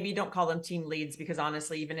 don't call them team leads, because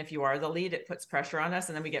honestly, even if you are the lead, it puts pressure on us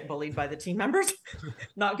and then we get bullied by the team members.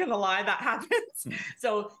 Not going to lie, that happens.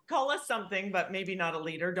 So call us something, but maybe not a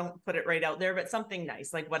leader. Don't put it right out there, but something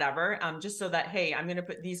nice, like whatever. Just so that, hey, I'm going to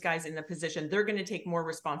put these guys in the position. They're going to take more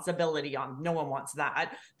responsibility on. No one wants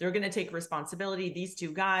that. They're going to take responsibility, these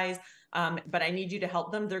two guys. But I need you to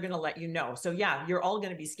help them. They're going to let you know. So yeah, you're all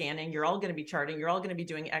going to be scanning. You're all going to be charting. You're all going to be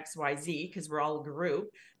doing X, Y, Z, because we're all a group.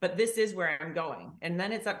 But this is where I'm going. And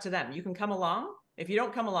then it's up to them. You can come along. If you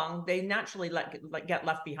don't come along, they naturally get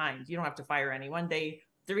left behind. You don't have to fire anyone.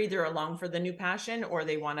 They're either along for the new passion, or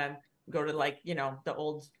they want to go to the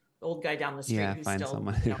old guy down the street who's find still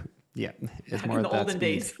someone who, is more in the olden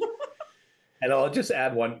days. And I'll just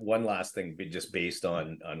add one last thing, just based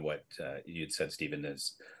on what you'd said, Stephen,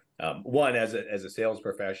 is one, as a sales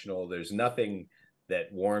professional, there's nothing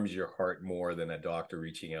that warms your heart more than a doctor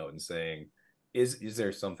reaching out and saying, is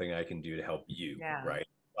there something I can do to help you? Yeah. Right.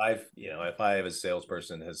 If I have a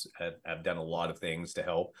salesperson have done a lot of things to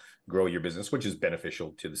help grow your business, which is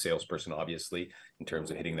beneficial to the salesperson, obviously, in terms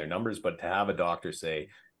of hitting their numbers, but to have a doctor say,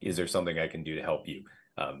 is there something I can do to help you?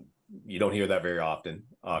 You don't hear that very often,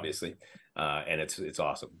 obviously. And it's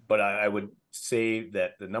awesome. But I would say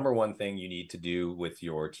that the number one thing you need to do with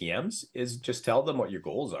your TMs is just tell them what your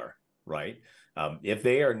goals are, right? If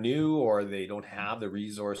they are new or they don't have the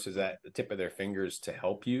resources at the tip of their fingers to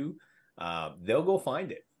help you, they'll go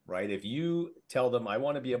find it, right? If you tell them, I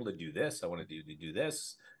want to be able to do this, I want to do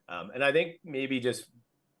this. And I think maybe just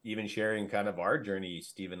even sharing kind of our journey,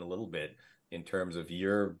 Stephen, a little bit, in terms of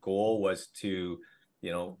your goal was to,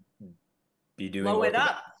 be doing blow it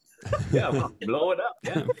up. Yeah, blow it up.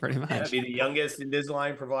 Yeah, pretty much. Be the youngest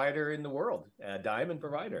Invisalign provider in the world, diamond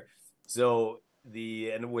provider. So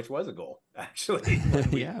which was a goal, actually.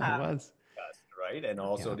 Yeah, it was. Right. And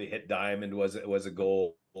also to hit diamond was a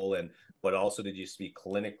goal. But also to just be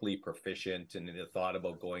clinically proficient, and the thought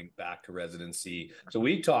about going back to residency. So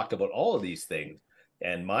we talked about all of these things.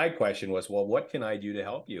 And my question was, well, what can I do to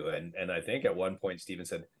help you? And I think at one point, Stephen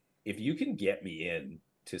said, if you can get me in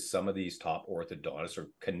to some of these top orthodontists or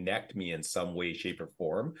connect me in some way, shape, or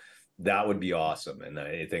form, that would be awesome. And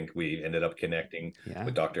I think we ended up connecting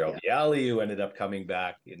with Dr. Albiali, who ended up coming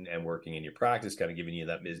back and working in your practice, kind of giving you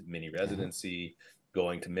that mini residency,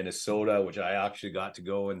 going to Minnesota, which I actually got to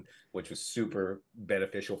go, and which was super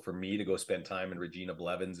beneficial for me to go spend time in Regina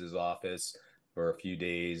Blevins' office for a few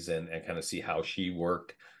days and kind of see how she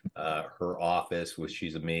worked her office, which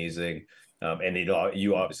she's amazing. And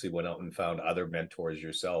you obviously went out and found other mentors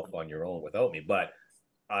yourself on your own without me, but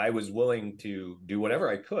I was willing to do whatever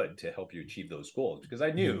I could to help you achieve those goals, because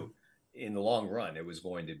I knew in the long run it was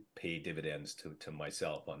going to pay dividends to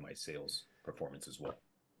myself on my sales performance as well.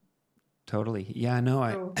 Totally. Yeah,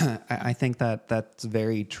 no, I think that's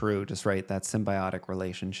very true. Just right. That symbiotic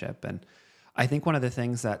relationship. And I think one of the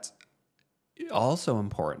things that's also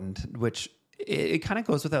important, which it kind of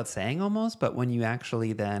goes without saying almost, but when you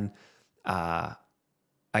actually then, I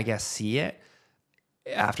guess, see it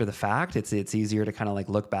after the fact, it's easier to kind of like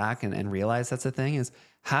look back and realize that's the thing, is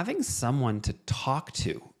having someone to talk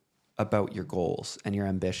to about your goals and your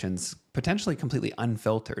ambitions, potentially completely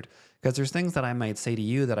unfiltered. Because there's things that I might say to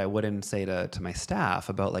you that I wouldn't say to my staff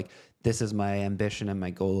about, like, this is my ambition and my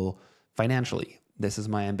goal financially. This is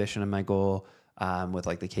my ambition and my goal with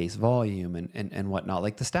like the case volume and whatnot.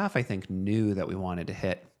 Like the staff, I think, knew that we wanted to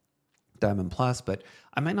hit Diamond Plus, but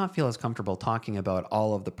I might not feel as comfortable talking about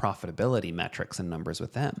all of the profitability metrics and numbers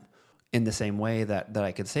with them in the same way that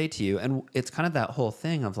I could say to you. And it's kind of that whole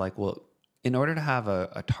thing of like, well, in order to have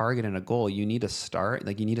a target and a goal, you need to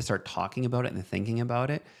start talking about it and thinking about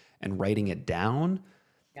it and writing it down.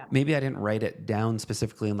 Yeah. Maybe I didn't write it down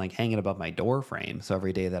specifically and like hang it above my door frame, so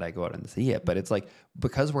every day that I go out and see it. But it's like,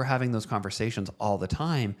 because we're having those conversations all the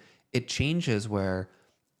time, it changes where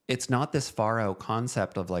it's not this far out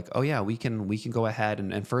concept of like, oh yeah, we can go ahead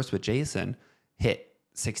and first with Jason hit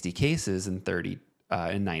 60 cases in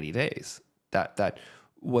 90 days. That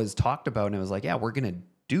was talked about, and it was like, yeah, we're gonna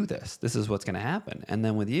do this. This is what's going to happen. And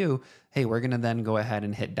then with you, hey, we're going to then go ahead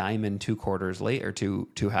and hit diamond 2 quarters later, two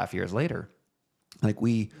half years later. Like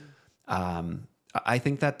I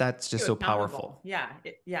think that's just so powerful. Yeah.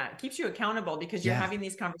 It keeps you accountable because you're having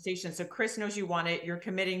these conversations. So Chris knows you want it. You're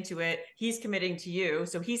committing to it. He's committing to you.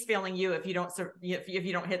 So he's failing you if you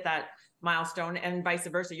don't hit that milestone, and vice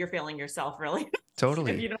versa. You're failing yourself, really.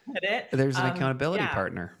 Totally. If you don't hit it. There's an accountability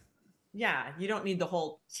partner. Yeah. You don't need the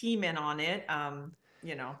whole team in on it.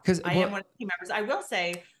 Because I am one of the team members. I will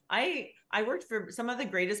say, I worked for some of the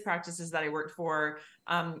greatest practices that I worked for.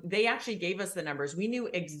 They actually gave us the numbers. We knew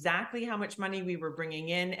exactly how much money we were bringing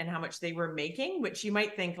in and how much they were making, which you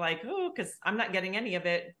might think like, oh, because I'm not getting any of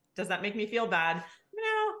it. Does that make me feel bad?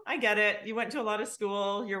 No, I get it. You went to a lot of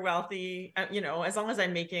school. You're wealthy. As long as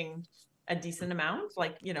I'm making a decent amount,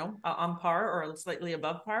 like, on par or slightly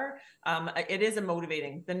above par, it is a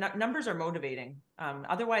motivating. The numbers are motivating.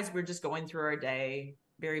 Otherwise, we're just going through our day,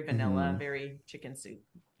 very vanilla, very chicken soup,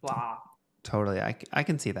 blah. Totally. I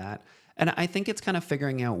can see that. And I think it's kind of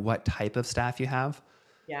figuring out what type of staff you have.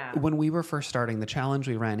 Yeah. When we were first starting, the challenge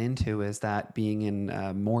we ran into is that being in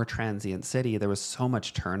a more transient city, there was so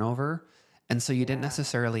much turnover. And so you didn't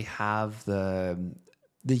necessarily have the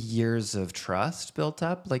years of trust built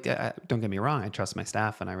up. Like, don't get me wrong, I trust my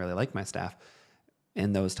staff and I really like my staff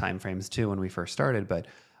in those timeframes too when we first started. But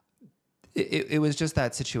it was just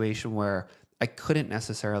that situation where I couldn't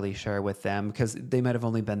necessarily share with them because they might have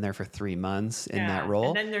only been there for 3 months in that role.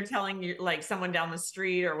 And then they're telling you like someone down the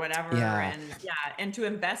street or whatever. Yeah. And to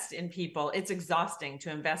invest in people, it's exhausting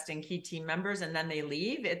to invest in key team members and then they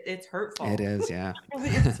leave. It's hurtful. It is, yeah.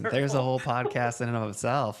 There's a whole podcast in and of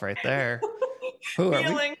itself right there.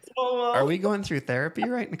 Are we going through therapy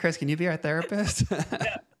right now? Chris, can you be our therapist?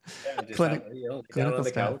 Clinical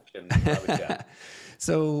staff.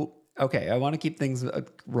 So, okay, I want to keep things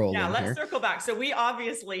rolling. Yeah, let's circle back. So we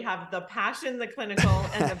obviously have the passion, the clinical,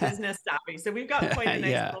 and the business savvy. So we've got quite a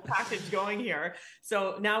nice little package going here.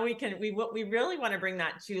 So now we really want to bring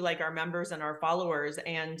that to like our members and our followers.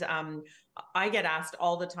 And I get asked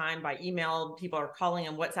all the time by email. People are calling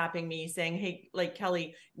and WhatsApping me saying, hey, like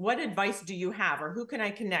Kelley, what advice do you have? Or who can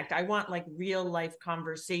I connect? I want like real life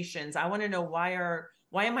conversations. I want to know why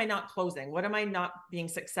am I not closing? What am I not being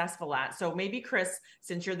successful at? So maybe Chris,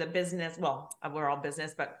 since you're the business, well, we're all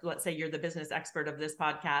business, but let's say you're the business expert of this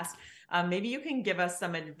podcast. Maybe you can give us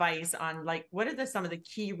some advice on like, what are some of the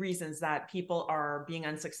key reasons that people are being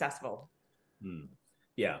unsuccessful?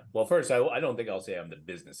 Yeah. Well, first, I don't think I'll say I'm the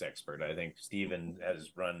business expert. I think Stephen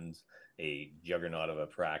runs a juggernaut of a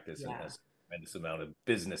practice and has a tremendous amount of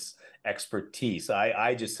business expertise.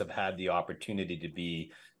 I just have had the opportunity to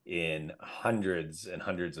be in hundreds and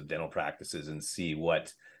hundreds of dental practices and see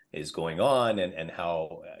what is going on and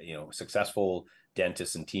how successful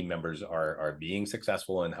dentists and team members are being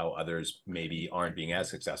successful and how others maybe aren't being as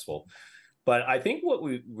successful. But I think what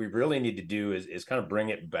we really need to do is kind of bring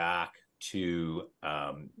it back to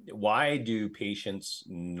why do patients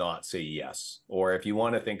not say yes? Or if you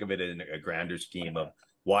want to think of it in a grander scheme of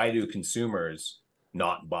why do consumers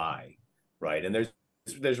not buy, right? And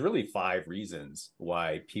there's really 5 reasons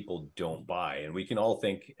why people don't buy. And we can all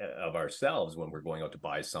think of ourselves when we're going out to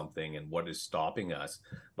buy something and what is stopping us.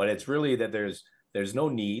 But it's really that there's no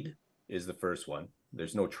need is the first one.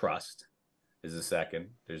 There's no trust is the second.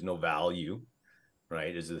 There's no value,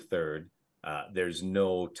 right, is the third. There's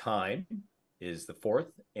no time is the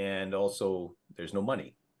fourth. And also there's no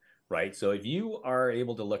money, right? So if you are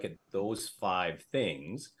able to look at those 5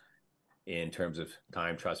 things in terms of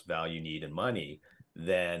time, trust, value, need, and money,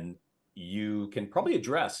 then you can probably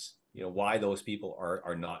address, why those people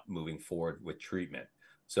are not moving forward with treatment.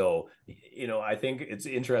 So, I think it's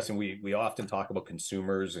interesting. We often talk about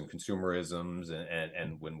consumers and consumerisms,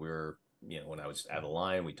 and when when I was at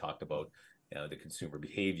Align, we talked about the consumer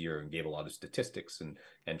behavior and gave a lot of statistics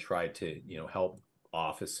and tried to help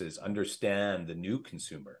offices understand the new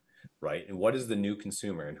consumer. Right. And what is the new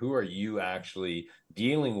consumer and who are you actually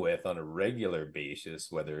dealing with on a regular basis,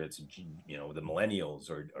 whether it's, the millennials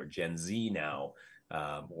or Gen Z now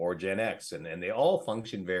or Gen X, and they all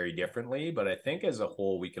function very differently. But I think as a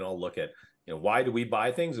whole, we can all look at, why do we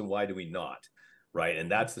buy things and why do we not? Right. And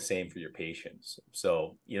that's the same for your patients.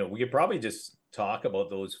 So, we could probably just talk about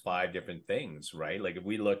those 5 different things. Right. Like if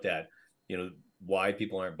we looked at, why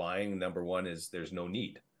people aren't buying, number one is there's no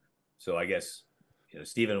need. So I guess,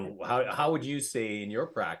 Stephen, how would you say in your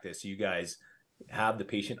practice, you guys have the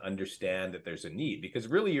patient understand that there's a need? Because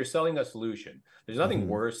really you're selling a solution. There's nothing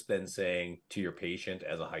worse than saying to your patient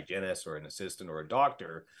as a hygienist or an assistant or a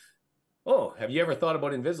doctor, oh, have you ever thought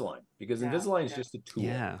about Invisalign? Because Invisalign is just a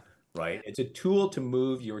tool, right? It's a tool to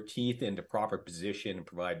move your teeth into proper position and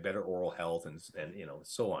provide better oral health and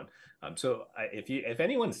so on. So if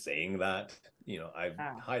anyone's saying that, I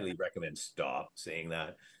highly recommend stop saying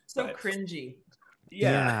that. So cringy.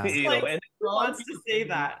 Yeah. And who wants to say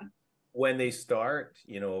that? When they start,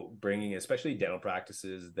 bringing, especially dental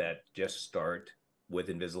practices that just start with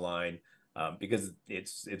Invisalign, because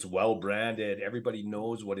it's well branded. Everybody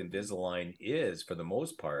knows what Invisalign is for the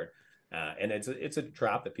most part. And it's a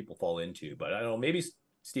trap that people fall into. But I don't know, maybe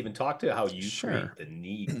Stephen, talk to how you Sure. create the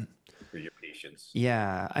need for your patients.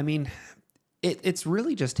 Yeah. I mean, it's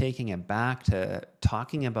really just taking it back to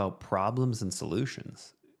talking about problems and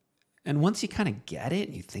solutions. And once you kind of get it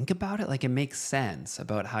and you think about it, like it makes sense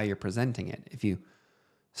about how you're presenting it. If you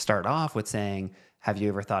start off with saying, have you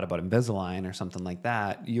ever thought about Invisalign or something like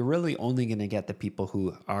that, you're really only going to get the people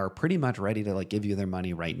who are pretty much ready to like give you their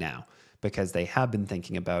money right now because they have been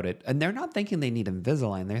thinking about it. And they're not thinking they need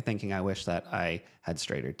Invisalign. They're thinking, I wish that I had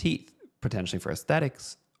straighter teeth, potentially for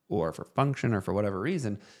aesthetics or for function or for whatever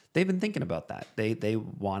reason. They've been thinking about that. They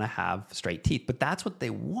want to have straight teeth, but that's what they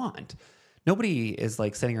want. Nobody is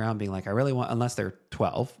like sitting around being like, I really want, unless they're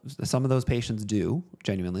 12. Some of those patients do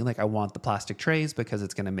genuinely like, I want the plastic trays because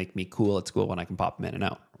it's going to make me cool at school when I can pop them in and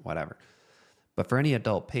out, whatever. But for any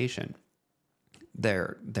adult patient,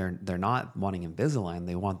 they're not wanting Invisalign.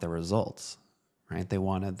 They want the results, right? They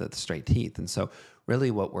wanted the straight teeth. And so really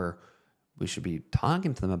what we should be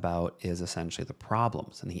talking to them about is essentially the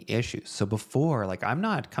problems and the issues. So before, like, I'm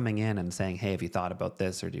not coming in and saying, hey, have you thought about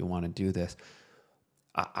this or do you want to do this?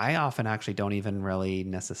 I often actually don't even really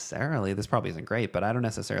necessarily, this probably isn't great, but I don't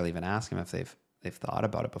necessarily even ask them if they've thought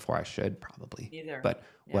about it before. I should probably. Either. But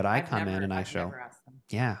Yeah, what I I've come never- in and I I've show, never asked them.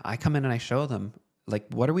 yeah, I come in and I show them, like,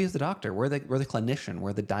 what are we as the doctor? We're the clinician.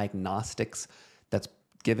 We're the diagnostics that's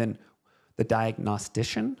given, the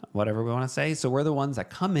diagnostician, whatever we want to say. So we're the ones that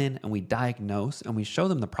come in and we diagnose and we show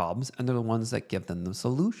them the problems, and they're the ones that give them the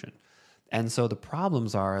solution. And so the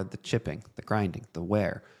problems are the chipping, the grinding, the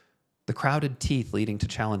wear, the crowded teeth leading to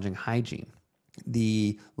challenging hygiene,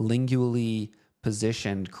 the lingually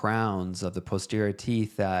positioned crowns of the posterior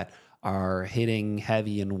teeth that are hitting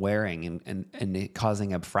heavy and wearing and it causing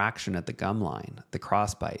abfraction at the gum line, the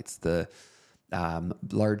cross bites, the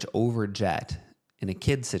large overjet in a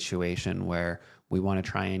kid situation where we want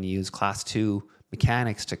to try and use class 2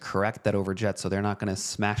 mechanics to correct that overjet so they're not going to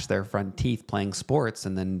smash their front teeth playing sports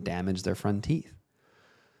and then damage their front teeth.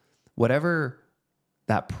 Whatever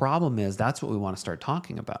that problem is, that's what we want to start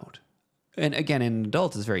talking about. And again, in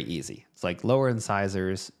adults, it's very easy. It's like lower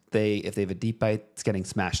incisors, if they have a deep bite, it's getting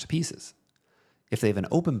smashed to pieces. If they have an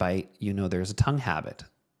open bite, you know there's a tongue habit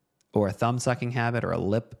or a thumb sucking habit or a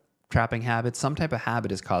lip trapping habit. Some type of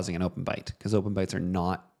habit is causing an open bite because open bites are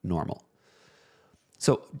not normal.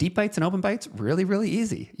 So deep bites and open bites, really, really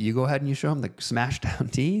easy. You go ahead and you show them the smashed down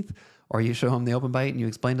teeth, or you show them the open bite and you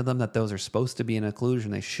explain to them that those are supposed to be in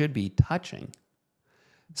occlusion. They should be touching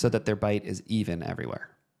so that their bite is even everywhere.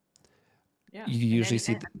 Yeah. You usually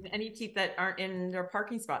see any teeth that aren't in their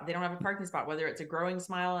parking spot. They don't have a parking spot, whether it's a growing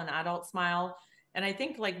smile, an adult smile. And I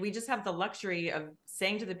think like we just have the luxury of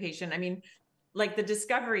saying to the patient, I mean, like the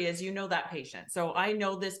discovery is, you know, that patient. So I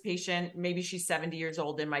know this patient, maybe she's 70 years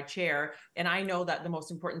old in my chair. And I know that the most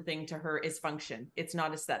important thing to her is function. It's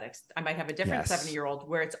not aesthetics. I might have a different 70-year-old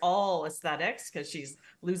where it's all aesthetics because she's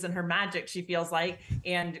losing her magic, she feels like,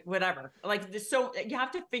 and whatever. Like, so you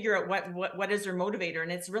have to figure out what is her motivator.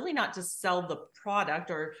 And it's really not to sell the product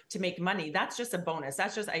or to make money. That's just a bonus.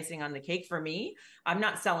 That's just icing on the cake for me. I'm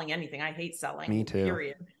not selling anything. I hate selling. Me too.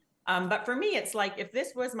 Period. But for me, it's like, if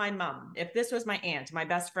this was my mom, if this was my aunt, my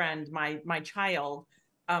best friend, my child,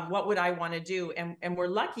 what would I want to do? And we're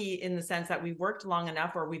lucky in the sense that we've worked long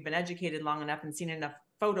enough, or we've been educated long enough and seen enough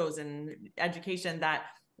photos and education that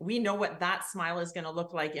we know what that smile is going to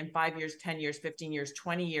look like in 5 years, 10 years, 15 years,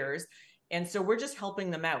 20 years. And so we're just helping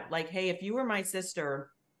them out. Like, hey, if you were my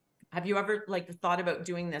sister, have you ever like thought about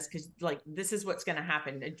doing this? Because like, this is what's going to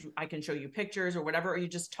happen. I can show you pictures or whatever, or you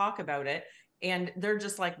just talk about it. And they're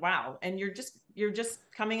just like, wow. And you're just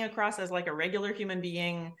coming across as like a regular human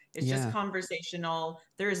being. It's just conversational.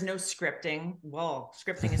 There is no scripting. Well,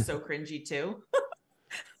 scripting is so cringy too.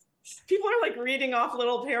 People are like reading off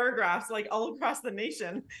little paragraphs like all across the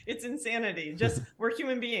nation. It's insanity. Just, we're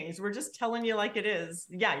human beings. We're just telling you like it is.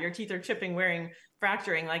 Yeah, your teeth are chipping, wearing,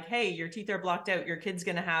 fracturing. Like, hey, your teeth are blocked out. Your kid's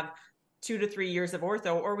going to have 2 to 3 years of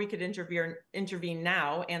ortho, or we could intervene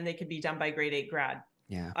now and they could be done by grade 8 grad.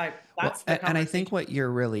 Yeah. And I think what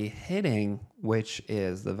you're really hitting, which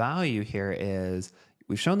is the value here, is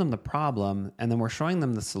we've shown them the problem and then we're showing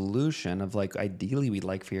them the solution of like, ideally we'd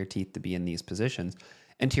like for your teeth to be in these positions.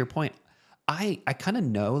 And to your point, I kind of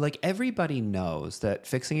know, like everybody knows that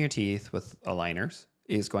fixing your teeth with aligners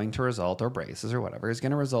is going to result, or braces or whatever, is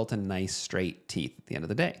going to result in nice straight teeth at the end of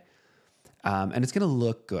the day. And it's going to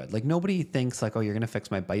look good. Like nobody thinks like, oh, you're going to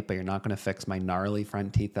fix my bite, but you're not going to fix my gnarly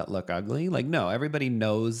front teeth that look ugly. Like, no, everybody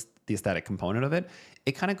knows the aesthetic component of it.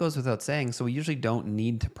 It kind of goes without saying. So we usually don't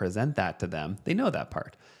need to present that to them. They know that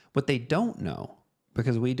part. What they don't know,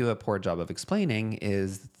 because we do a poor job of explaining,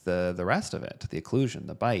 is the rest of it, the occlusion,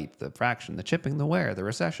 the bite, the fraction, the chipping, the wear, the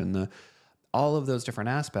recession, all of those different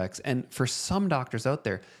aspects. And for some doctors out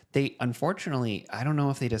there, they unfortunately, I don't know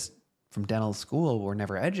if they just from dental school were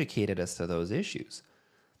never educated as to those issues,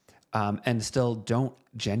 and still don't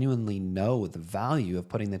genuinely know the value of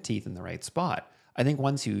putting the teeth in the right spot. I think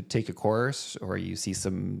once you take a course or you see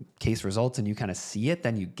some case results and you kind of see it,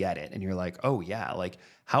 then you get it. And you're like, oh yeah, like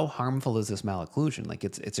how harmful is this malocclusion? Like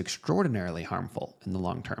it's extraordinarily harmful in the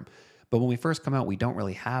long term. But when we first come out, we don't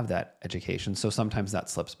really have that education. So sometimes that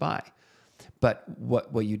slips by. But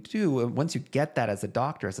what you do, once you get that as a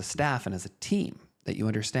doctor, as a staff, and as a team, that you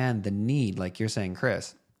understand the need, like you're saying,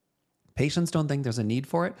 Chris, patients don't think there's a need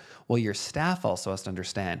for it. Well, your staff also has to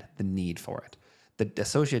understand the need for it. The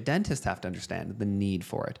associate dentists have to understand the need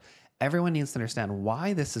for it. Everyone needs to understand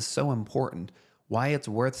why this is so important, why it's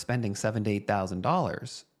worth spending $7,000 to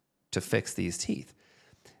 $8,000 to fix these teeth.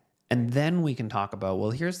 And then we can talk about,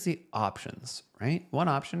 well, here's the options, right? One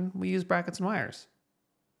option, we use brackets and wires.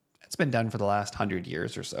 It's been done for the last 100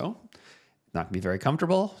 years or so. Not gonna be very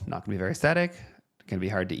comfortable, not gonna be very aesthetic. It's gonna be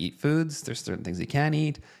hard to eat foods. There's certain things you can't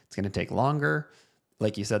eat. It's gonna take longer.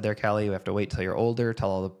 Like you said there, Kelley, you have to wait till you're older, till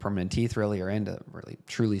all the permanent teeth really are in to really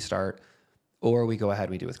truly start. Or we go ahead,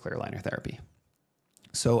 we do with clear aligner therapy.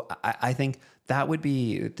 So I think that would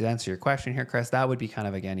be, to answer your question here, Chris, that would be kind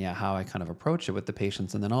of, again, yeah, how I kind of approach it with the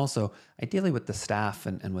patients. And then also ideally with the staff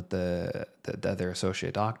and with the other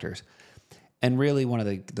associate doctors. And really one of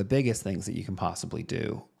the biggest things that you can possibly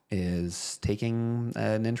do is taking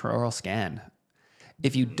an intraoral scan.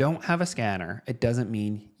 If you don't have a scanner, it doesn't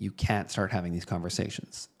mean you can't start having these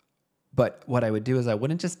conversations. But what I would do is I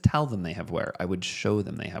wouldn't just tell them they have wear. I would show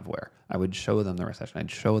them they have wear. I would show them the recession. I'd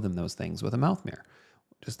show them those things with a mouth mirror.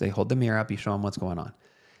 Just they hold the mirror up, you show them what's going on.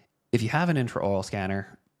 If you have an intraoral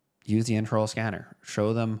scanner, use the intraoral scanner.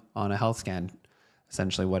 Show them on a health scan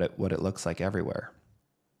essentially what it looks like everywhere.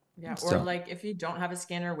 Yeah, or like if you don't have a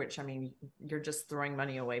scanner, which I mean, you're just throwing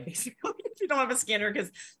money away basically if you don't have a scanner,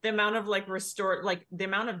 because the amount of the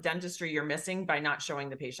amount of dentistry you're missing by not showing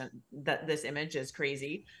the patient that this image is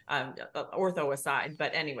crazy, ortho aside.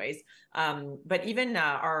 But anyways, but even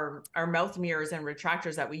our mouth mirrors and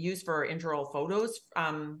retractors that we use for intraoral photos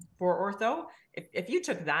for ortho, if you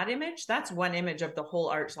took that image, that's one image of the whole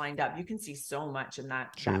arch lined up. You can see so much in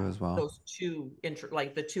that. True as well. Those two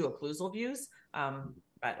the two occlusal views.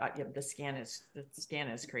 But yeah, the scan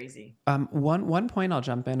is crazy. One point I'll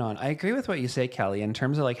jump in on. I agree with what you say, Kelley, in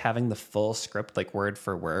terms of like having the full script, like word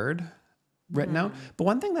for word written out. But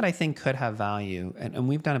one thing that I think could have value, and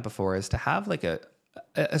we've done it before, is to have like a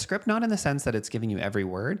script, not in the sense that it's giving you every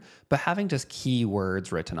word, but having just key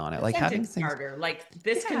words written on it. Like having things starter, like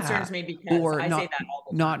this concerns me because I say that all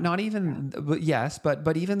the time. Not even, but yes,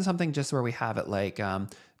 but even something just where we have it like,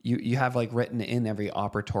 you have like written in every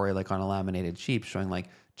operatory, like on a laminated sheet, showing like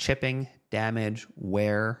chipping, damage,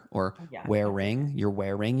 wear, or wearing, you're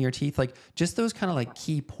wearing your teeth. Like just those kind of like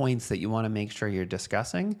key points that you want to make sure you're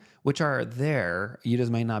discussing, which are there. You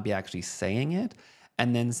just might not be actually saying it.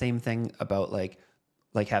 And then same thing about like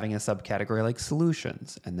having a subcategory like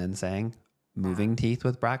solutions, and then saying moving teeth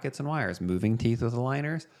with brackets and wires, moving teeth with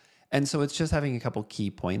aligners. And so it's just having a couple key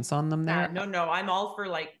points on them there. No, I'm all for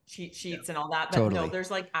like cheat sheets and all that, but no, there's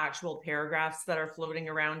like actual paragraphs that are floating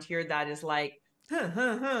around here that is like, you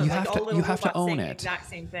have to own it. Exact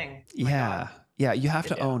same thing. Yeah, you have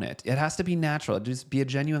to own it. It has to be natural. It just be a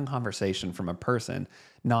genuine conversation from a person,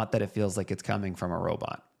 not that it feels like it's coming from a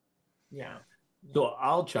robot. Yeah. So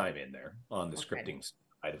I'll chime in there on the scripting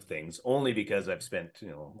side of things, only because I've spent,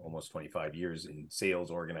 almost 25 years in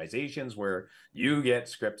sales organizations where you get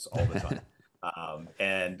scripts all the time.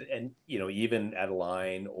 And even at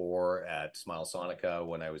Align or at Smile Sonica,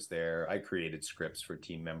 when I was there, I created scripts for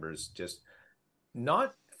team members, just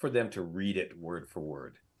not for them to read it word for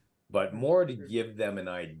word, but more to give them an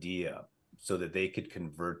idea so that they could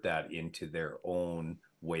convert that into their own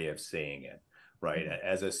way of saying it, right?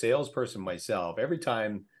 As a salesperson myself, every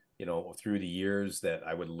time, through the years that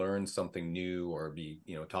I would learn something new or be,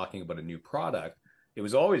 talking about a new product, it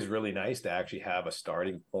was always really nice to actually have a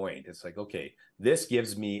starting point. It's like, okay, this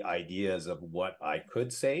gives me ideas of what I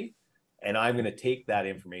could say, and I'm going to take that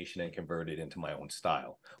information and convert it into my own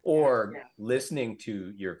style. Or listening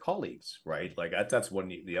to your colleagues, right? Like that's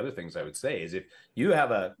one of the other things I would say is if you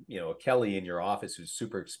have a Kelley in your office who's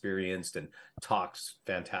super experienced and talks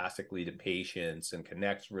fantastically to patients and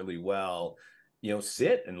connects really well,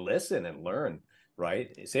 sit and listen and learn,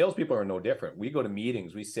 right? Salespeople are no different. We go to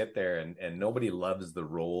meetings, we sit there, and nobody loves the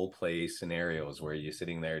role play scenarios where you're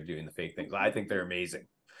sitting there doing the fake things. I think they're amazing.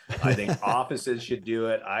 I think offices should do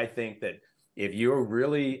it. I think that if you're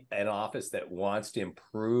really an office that wants to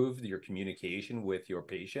improve your communication with your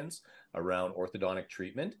patients around orthodontic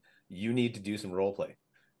treatment, you need to do some role play.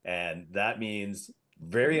 And that means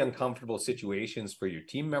very uncomfortable situations for your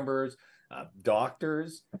team members.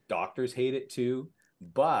 Doctors hate it too,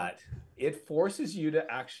 but it forces you to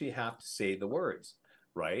actually have to say the words,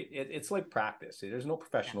 right? It's like practice. There's no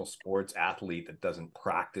professional sports athlete that doesn't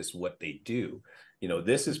practice what they do.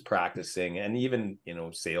 This is practicing, and even,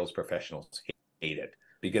 sales professionals hate it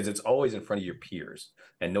because it's always in front of your peers,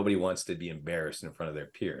 and nobody wants to be embarrassed in front of their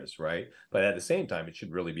peers, right? But at the same time, it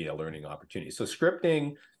should really be a learning opportunity. So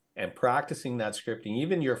scripting and practicing that scripting,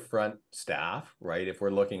 even your front staff, right? If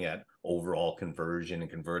we're looking at overall conversion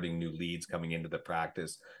and converting new leads coming into the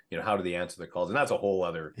practice, how do they answer the calls? And that's a whole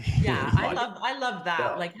other. Yeah, I love that.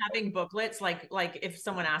 Yeah. Like having booklets, like if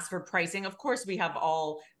someone asks for pricing, of course we have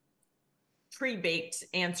all pre-baked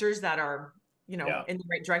answers that are, in the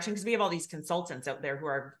right direction, because we have all these consultants out there who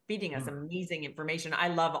are feeding us amazing information. I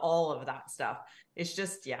love all of that stuff. It's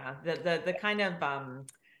just, the kind of,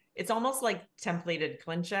 it's almost like templated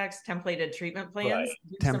ClinChecks, templated treatment plans,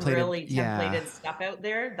 some really templated stuff out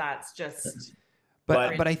there. That's just,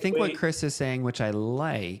 but I think what Chris is saying, which I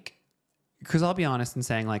like, because I'll be honest in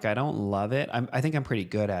saying, like, I don't love it. I think I'm pretty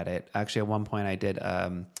good at it. Actually, at one point I did,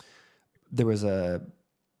 there was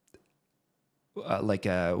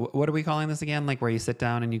what are we calling this again? Like where you sit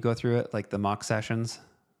down and you go through it, like the mock sessions?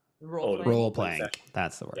 Role playing.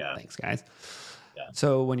 That's the word. Yeah. Thanks, guys. Yeah.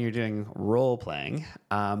 So when you're doing role playing,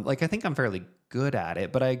 I think I'm fairly good at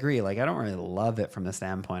it, but I agree. Like, I don't really love it from the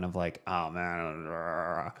standpoint of like, oh man,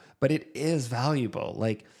 but it is valuable.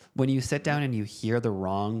 Like when you sit down and you hear the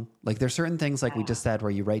wrong, like there's certain things like we just said, where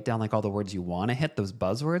you write down like all the words you want to hit, those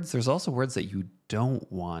buzzwords. There's also words that you don't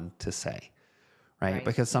want to say. Right?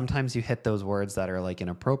 Because sometimes you hit those words that are like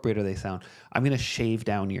inappropriate, or they sound, I'm going to shave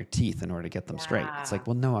down your teeth in order to get them straight. It's like,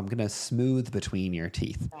 well, no, I'm going to smooth between your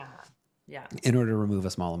teeth. Yeah. In order to remove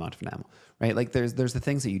a small amount of enamel, right? Like there's the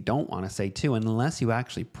things that you don't want to say too, and unless you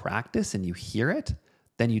actually practice and you hear it,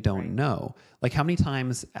 then you don't know. Like how many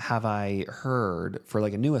times have I heard for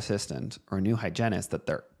like a new assistant or a new hygienist that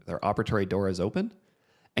their operatory door is open,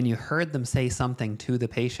 and you heard them say something to the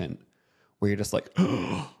patient where you're just like,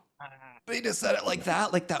 oh, they just said it like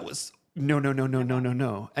that. Like that was no.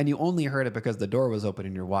 And you only heard it because the door was open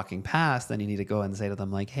and you're walking past. Then you need to go and say to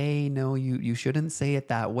them like, hey, no, you shouldn't say it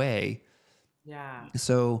that way. Yeah.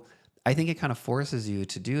 So I think it kind of forces you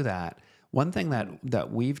to do that. One thing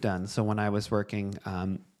that we've done. So when I was working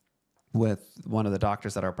with one of the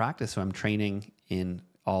doctors at our practice, who I'm training in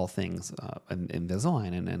all things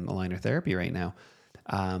Invisalign and aligner therapy right now.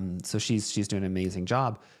 So she's doing an amazing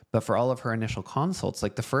job. But for all of her initial consults,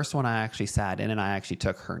 like the first one, I actually sat in and I actually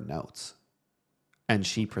took her notes and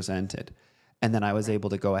she presented. And then I was able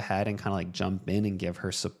to go ahead and kind of like jump in and give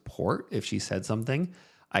her support. If she said something,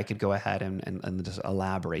 I could go ahead and just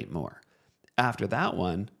elaborate more. After that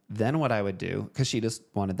one, then what I would do, because she just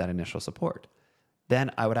wanted that initial support,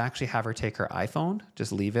 then I would actually have her take her iPhone,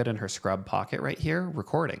 just leave it in her scrub pocket right here,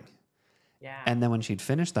 recording. Yeah. And then when she'd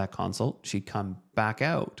finished that consult, she'd come back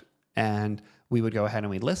out and we would go ahead and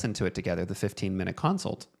we'd listen to it together, the 15-minute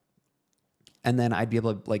consult. And then I'd be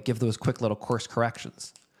able to like give those quick little course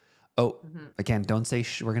corrections. Oh, again, don't say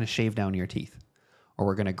we're going to shave down your teeth, or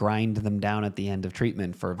we're going to grind them down at the end of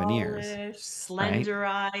treatment for veneers. Polish,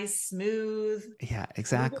 slenderize, smooth. Yeah,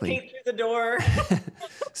 exactly. Paint through the door.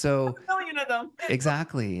 So a million of them.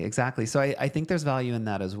 Exactly. So I think there's value in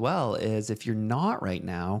that as well, is if you're not right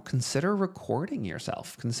now, consider recording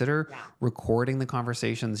yourself. Consider recording the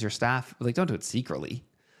conversations your staff, like don't do it secretly.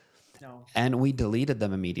 No. And we deleted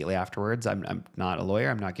them immediately afterwards. I'm not a lawyer.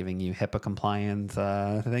 I'm not giving you HIPAA compliant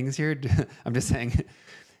things here. I'm just saying,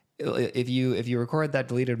 if you record that,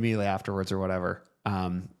 delete it immediately afterwards or whatever.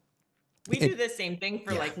 We do the same thing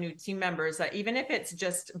for like new team members, that even if it's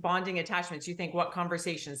just bonding attachments, you think what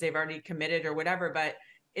conversations they've already committed or whatever, but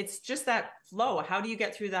it's just that flow. How do you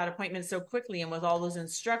get through that appointment so quickly and with all those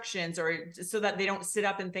instructions, or so that they don't sit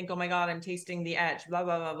up and think, oh my God, I'm tasting the edge, blah,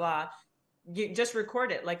 blah, blah, blah. You just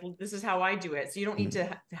record it. Like, this is how I do it. So you don't need to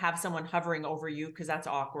have someone hovering over you, because that's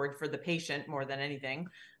awkward for the patient more than anything.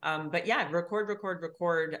 But yeah, record,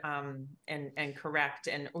 and correct.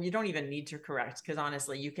 And you don't even need to correct, because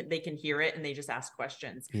honestly, they can hear it and they just ask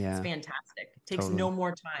questions. Yeah. It's fantastic. It takes no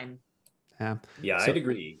more time. Yeah, I'd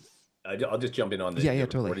agree. I'll just jump in on this. Yeah,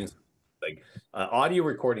 totally. Like audio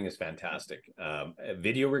recording is fantastic.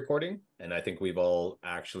 Video recording, and I think we've all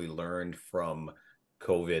actually learned from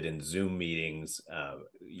COVID and Zoom meetings.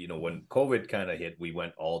 When COVID kind of hit, we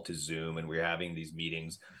went all to Zoom and we were having these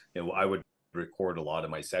meetings. I would record a lot of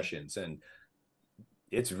my sessions, and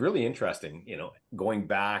it's really interesting, going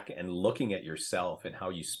back and looking at yourself and how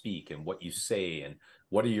you speak and what you say and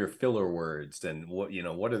what are your filler words, and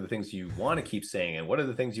what are the things you want to keep saying, and what are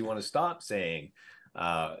the things you want to stop saying?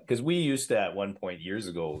 Because we used to, at one point years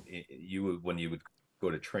ago, when you would go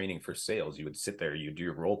to training for sales, you would sit there, you do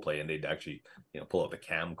your role play, and they'd actually, pull out the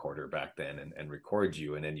camcorder back then and record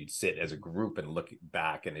you, and then you'd sit as a group and look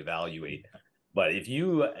back and evaluate. But if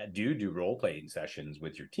you do role playing sessions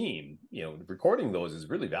with your team, recording those is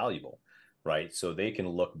really valuable, right? So they can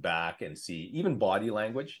look back and see even body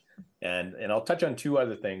language. And I'll touch on two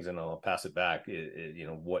other things, and I'll pass it back.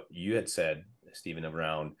 What you had said, Stephen,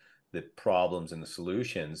 around the problems and the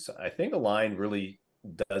solutions. I think Align really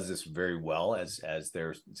does this very well as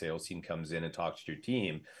their sales team comes in and talks to your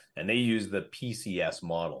team, and they use the PCS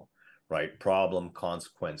model, right? Problem,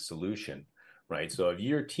 consequence, solution, right? So if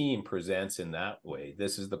your team presents in that way,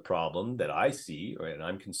 this is the problem that I see, right, and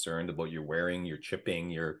I'm concerned about your wearing, your chipping,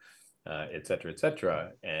 your et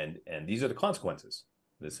cetera, and these are the consequences.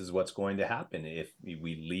 This is what's going to happen if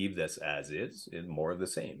we leave this as is. More of the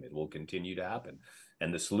same. It will continue to happen.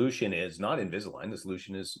 And the solution is not Invisalign. The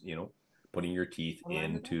solution is, putting your teeth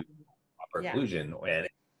into proper occlusion. And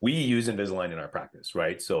we use Invisalign in our practice,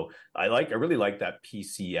 right? So I really like that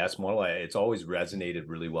PCS model. It's always resonated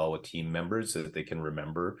really well with team members so that they can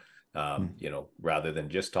remember, rather than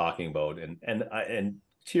just talking about, and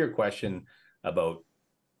to your question about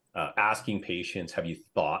asking patients, have you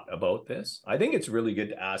thought about this? I think it's really good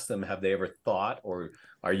to ask them, have they ever thought, or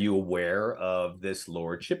are you aware of this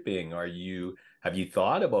lower chipping? Have you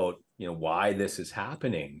thought about, why this is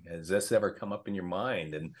happening? Has this ever come up in your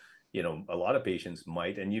mind? And, a lot of patients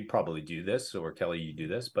might, and you probably do this, or Kelley, you do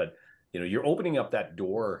this, but, you're opening up that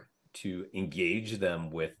door to engage them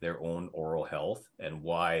with their own oral health and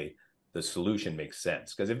why the solution makes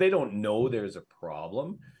sense. Because if they don't know there's a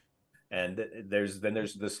problem, and there's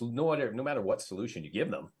this no matter what solution you give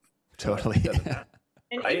them, totally.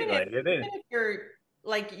 And right? even if you're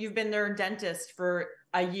like, you've been their dentist for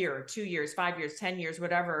a year, 2 years, 5 years, 10 years,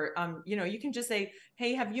 whatever, you can just say,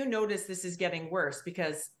 hey, have you noticed this is getting worse?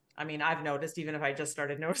 Because I've noticed, even if I just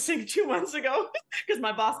started noticing 2 months ago, because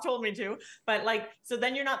my boss told me to, but so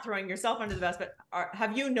then you're not throwing yourself under the bus, but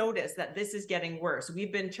have you noticed that this is getting worse?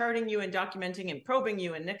 We've been charting you and documenting and probing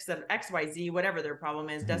you and XYZ, whatever their problem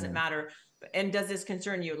is, doesn't matter. And does this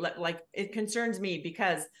concern you? It concerns me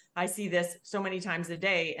because I see this so many times a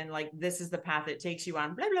day, and this is the path it takes you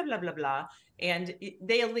on, blah, blah, blah, blah, blah. And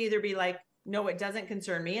they'll either be like, no, it doesn't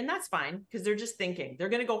concern me. And that's fine, because they're just thinking. They're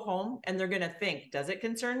going to go home and they're going to think, does it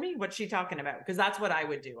concern me? What's she talking about? Because that's what I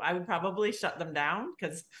would do. I would probably shut them down,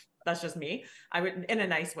 because that's just me. I would, in a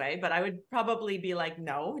nice way, but I would probably be like,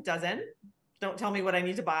 no, it doesn't. Don't tell me what I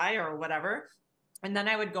need to buy or whatever. And then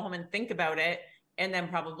I would go home and think about it, and then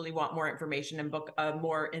probably want more information and book a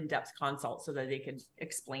more in-depth consult so that they could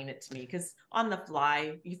explain it to me. Because on the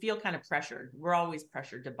fly, you feel kind of pressured. We're always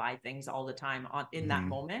pressured to buy things all the time in that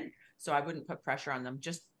moment. So I wouldn't put pressure on them.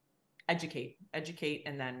 Just educate,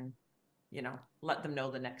 and then, let them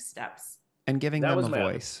know the next steps. And giving them a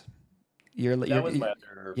voice. Yeah,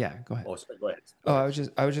 go ahead. Oh, sorry, go ahead.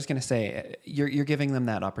 I was just going to say, you're giving them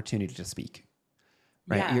that opportunity to speak,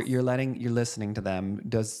 right? Yes. You're listening to them.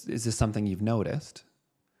 Is this something you've noticed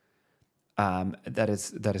that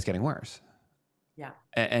is getting worse? Yeah.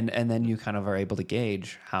 And then you kind of are able to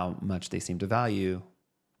gauge how much they seem to value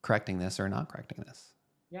correcting this or not correcting this.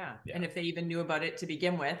 Yeah. And if they even knew about it to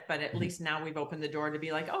begin with, but at least now we've opened the door to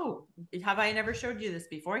be like, oh, have I never showed you this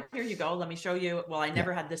before? Here you go. Let me show you. Well, I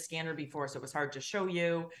never had this scanner before, so it was hard to show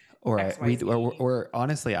you. Or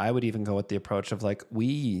honestly, I would even go with the approach of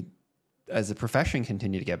we, as a profession,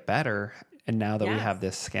 continue to get better. And now that we have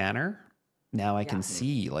this scanner, now I can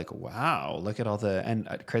see wow, look at all and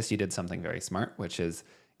Chris, you did something very smart, which is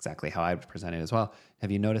exactly how I would present it as well. Have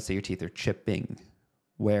you noticed that your teeth are chipping,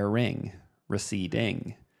 wearing,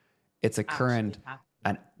 receding? It's a current,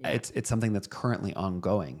 and it's something that's currently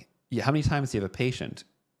ongoing. How many times do you have a patient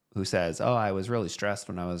who says, oh, I was really stressed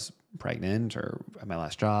when I was pregnant or at my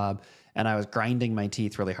last job, and I was grinding my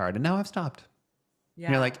teeth really hard, and now I've stopped. Yeah.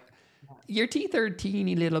 And you're like, your teeth are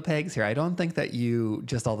teeny little pegs here. I don't think that you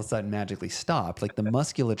just all of a sudden magically stopped. The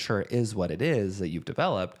musculature is what it is that you've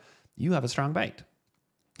developed. You have a strong bite.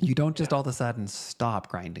 You don't just all of a sudden stop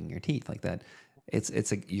grinding your teeth like that.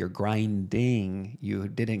 You're grinding. You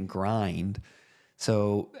didn't grind.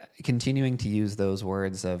 So continuing to use those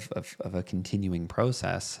words of a continuing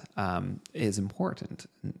process is important.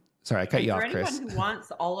 Sorry, I cut you off, Chris. For anyone who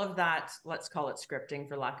wants all of that, let's call it scripting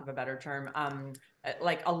for lack of a better term,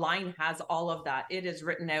 Align has all of that. It is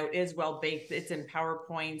written out, is well-baked. It's in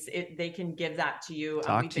PowerPoints. They can give that to you.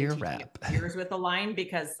 Talk to your rep. Years with Align,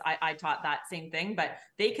 because I taught that same thing, but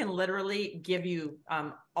they can literally give you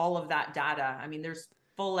all of that data. There's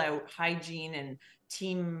full out hygiene and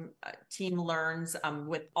team learns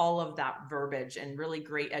with all of that verbiage and really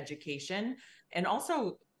great education. And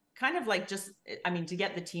also kind of like just, I mean, to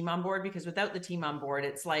get the team on board, because without the team on board,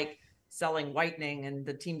 it's like selling whitening and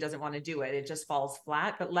the team doesn't want to do it. It just falls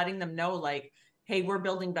flat. But letting them know, like, hey, we're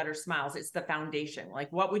building better smiles. It's the foundation.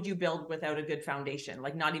 Like, what would you build without a good foundation?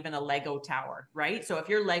 Like, not even a Lego tower, right? So if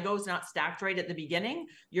your Lego's not stacked right at the beginning,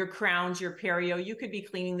 your crowns, your perio, you could be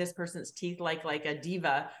cleaning this person's teeth like a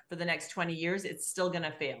diva for the next 20 years. It's still going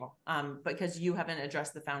to fail because you haven't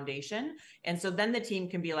addressed the foundation. And so then the team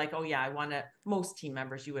can be like, oh yeah, I want to, most team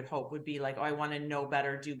members you would hope would be like, oh, I want to know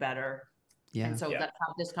better, do better. Yeah. And so let's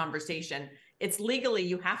have this conversation. It's legally,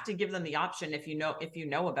 you have to give them the option. If you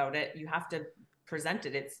know about it, you have to present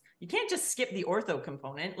it. You can't just skip the ortho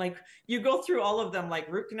component. Like, you go through all of them,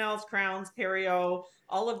 like root canals, crowns, perio,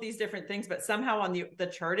 all of these different things, but somehow on the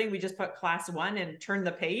charting, we just put class 1 and turn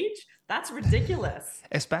the page. That's ridiculous.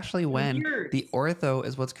 Especially when the ortho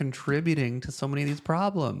is what's contributing to so many of these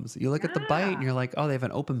problems. You look at the bite and you're like, oh, they have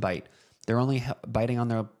an open bite. They're only biting on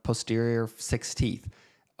their posterior 6 teeth.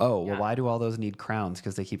 Oh, well, why do all those need crowns?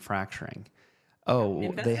 Because they keep fracturing. Oh,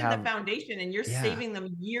 invest they in have the foundation, and you're saving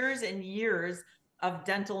them years and years of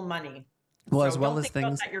dental money. Well, so as well don't as think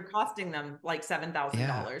things that you're costing them like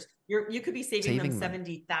 $7,000. You could be saving them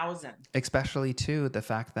 $70,000. Especially too the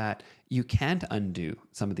fact that you can't undo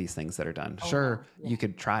some of these things that are done. You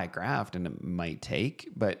could try a graft and it might take,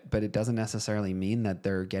 but it doesn't necessarily mean that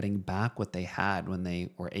they're getting back what they had when they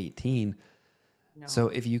were 18. No. So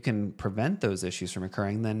if you can prevent those issues from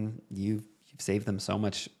occurring, then you've saved them so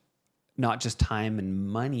much, not just time and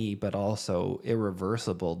money, but also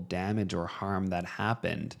irreversible damage or harm that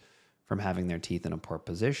happened from having their teeth in a poor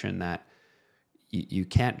position that you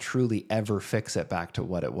can't truly ever fix it back to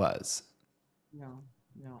what it was. No.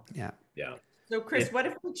 Yeah. So Chris, what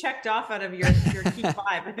if we checked off out of your key 5?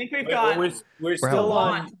 I think we've got, we're still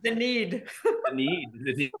on the need.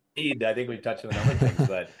 the need. I think we've touched on a number of things,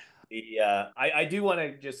 but I do want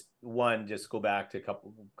to just go back to a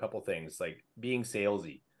couple things, like being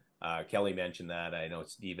salesy. Kelley mentioned that. I know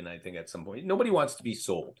Stephen, I think at some point, nobody wants to be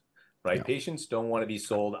sold, right? No. Patients don't want to be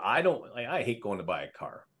sold. I hate going to buy a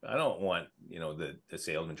car. I don't want, the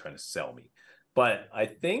salesman trying to sell me. But I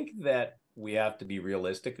think that we have to be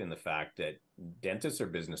realistic in the fact that dentists are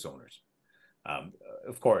business owners.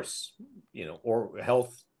 Of course, or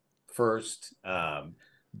health first.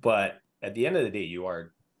 But at the end of the day, you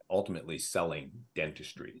are ultimately selling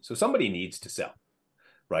dentistry. So somebody needs to sell,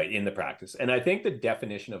 right, in the practice. And I think the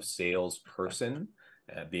definition of salesperson,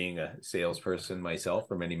 being a salesperson myself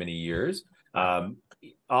for many, many years,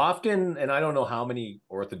 often, and I don't know how many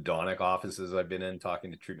orthodontic offices I've been in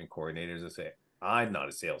talking to treatment coordinators that say, I'm not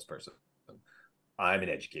a salesperson. I'm an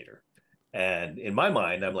educator. And in my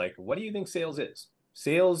mind, I'm like, what do you think sales is?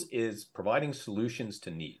 Sales is providing solutions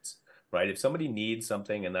to needs. Right? If somebody needs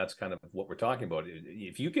something, and that's kind of what we're talking about,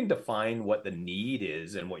 if you can define what the need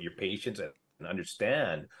is and what your patients and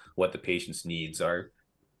understand what the patient's needs are,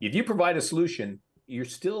 if you provide a solution, you're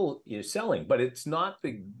selling, but it's not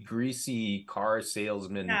the greasy car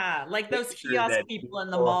salesman. Yeah, like those kiosk people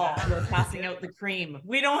in the mall who are passing out the cream.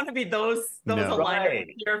 We don't want to be those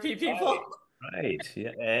aligned therapy people. Right.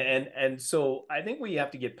 Yeah. And so I think we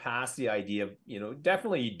have to get past the idea of,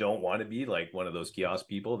 definitely you don't want to be like one of those kiosk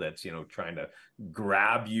people that's, trying to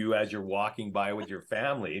grab you as you're walking by with your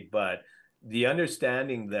family. But the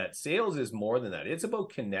understanding that sales is more than that. It's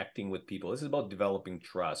about connecting with people. This is about developing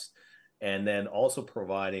trust, and then also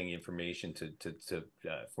providing information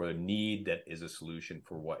for a need that is a solution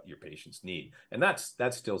for what your patients need. And that's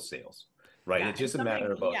still sales. Right. It's just a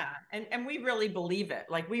matter of and we really believe it.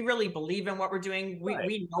 Like, we really believe in what we're doing.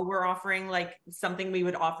 We know we're offering like something we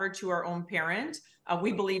would offer to our own parent.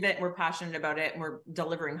 We believe it. We're passionate about it, and we're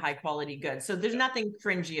delivering high quality goods. So there's nothing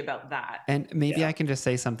cringy about that. And maybe I can just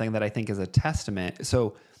say something that I think is a testament.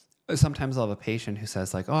 So sometimes I'll have a patient who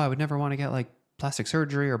says like, oh, I would never want to get like plastic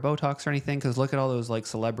surgery or Botox or anything, because look at all those like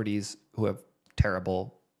celebrities who have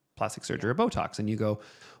terrible plastic surgery or Botox. And you go,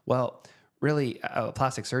 well, really, a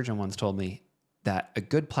plastic surgeon once told me that a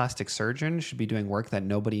good plastic surgeon should be doing work that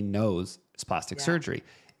nobody knows is plastic surgery.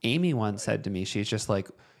 Amy once said to me, she's just like,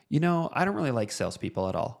 I don't really like salespeople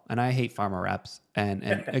at all. And I hate pharma reps.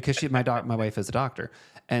 And because my wife is a doctor.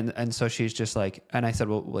 And so she's just like, and I said,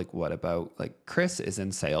 well, like, what about like Chris is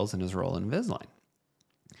in sales in his role in Invisalign?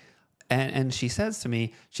 And she says to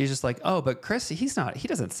me, she's just like, oh, but Chris, he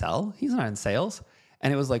doesn't sell. He's not in sales.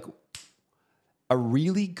 And it was like, a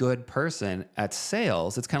really good person at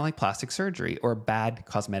sales, it's kind of like plastic surgery or bad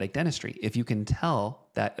cosmetic dentistry. If you can tell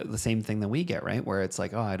that the same thing that we get, right? Where it's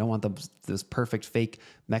like, oh, I don't want those perfect fake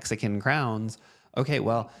Mexican crowns, Okay,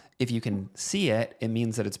 well, if you can see it, it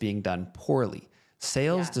means that it's being done poorly.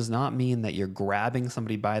 Sales Yeah. does not mean that you're grabbing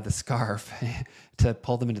somebody by the scarf to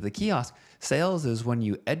pull them into the kiosk. Sales is when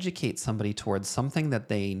you educate somebody towards something that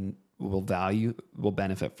they will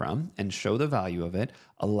benefit from, and show the value of it,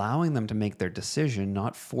 allowing them to make their decision,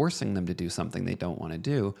 not forcing them to do something they don't want to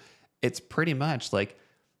do. It's pretty much like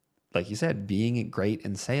you said, being great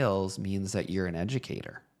in sales means that you're an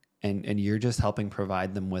educator, and you're just helping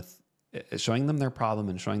provide them with, showing them their problem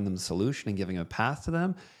and showing them the solution and giving a path to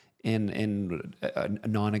them in a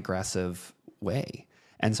non-aggressive way.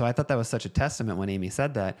 And so I thought that was such a testament when Amy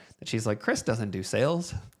said that she's like, Chris doesn't do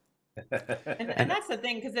sales. And that's the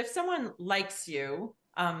thing, because if someone likes you,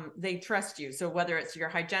 they trust you. So whether it's your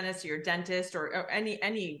hygienist or your dentist or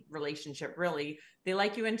any relationship, really, they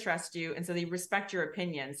like you and trust you. And so they respect your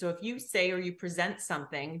opinion. So if you say or you present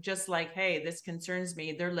something just like, hey, this concerns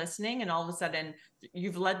me, they're listening. And all of a sudden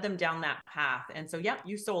you've led them down that path. And so, yeah,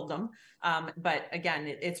 you sold them. But again,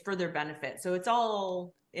 it's for their benefit. So it's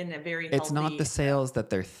all in a very healthy. It's not the sales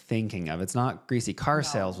that they're thinking of. It's not greasy car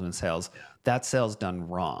salesman sales. That sales done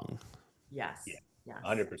wrong. Yes. Yeah. Yes.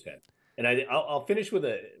 100%. And I'll finish with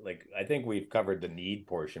I think we've covered the need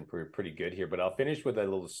portion pretty good here, but I'll finish with a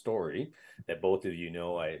little story that both of you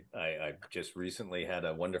know. I just recently had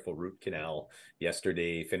a wonderful root canal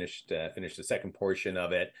yesterday, finished the second portion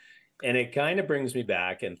of it. And it kind of brings me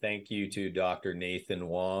back, and thank you to Dr. Nathan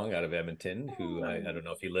Wong out of Edmonton, who I don't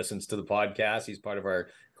know if he listens to the podcast. He's part of our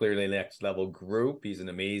Clearly Next Level group. He's an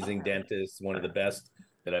amazing dentist, one of the best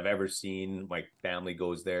that I've ever seen. My family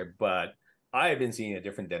goes there, but I have been seeing a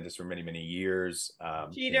different dentist for many, many years.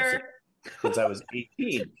 Cheater. Since I was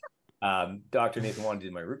 18. Dr. Nathan wanted to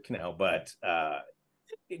do my root canal, but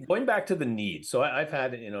going back to the need. So I've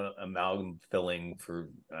had, amalgam filling for,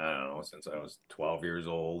 I don't know, since I was 12 years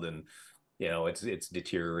old, and, it's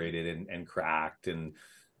deteriorated and cracked, and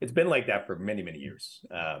it's been like that for many, many years.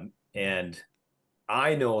 And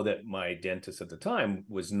I know that my dentist at the time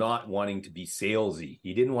was not wanting to be salesy.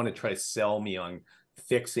 He didn't want to try to sell me on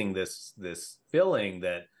fixing this filling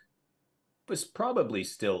that was probably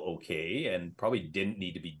still okay and probably didn't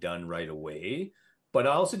need to be done right away. But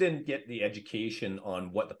I also didn't get the education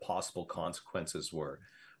on what the possible consequences were,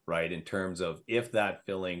 right? In terms of if that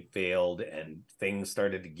filling failed and things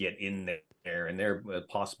started to get in there and there was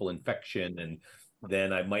possible infection, and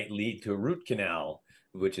then I might lead to a root canal,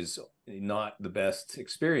 which is not the best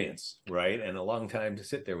experience, right? And a long time to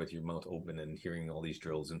sit there with your mouth open and hearing all these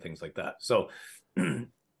drills and things like that. So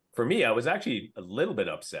for me, I was actually a little bit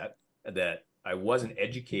upset that I wasn't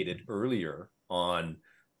educated earlier on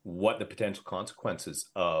what the potential consequences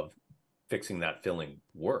of fixing that filling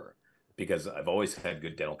were, because I've always had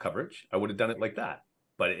good dental coverage. I would have done it like that.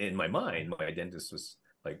 But in my mind, my dentist was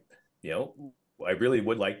like, I really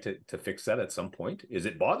would like to fix that at some point. Is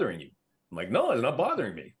it bothering you? I'm like, no, it's not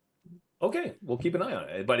bothering me. Okay, we'll keep an eye on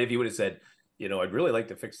it. But if you would have said, I'd really like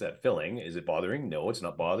to fix that filling. Is it bothering? No, it's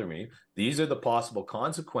not bothering me. These are the possible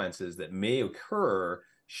consequences that may occur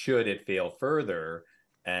should it fail further.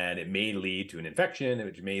 And it may lead to an infection,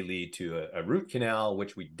 which may lead to a root canal,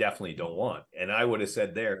 which we definitely don't want. And I would have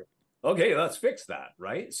said there, okay, let's fix that,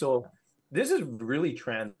 right? So this is really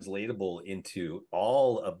translatable into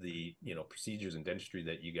all of the, procedures in dentistry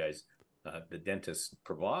that you guys, the dentists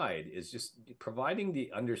provide, is just providing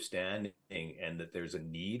the understanding and that there's a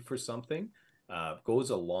need for something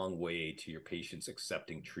goes a long way to your patients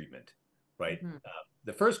accepting treatment, right? Mm-hmm.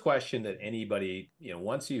 The first question that anybody,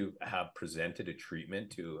 once you have presented a treatment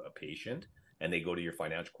to a patient and they go to your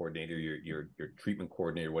financial coordinator, your treatment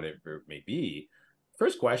coordinator, whatever it may be,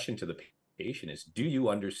 first question to the patient is, do you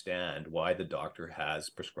understand why the doctor has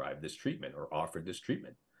prescribed this treatment or offered this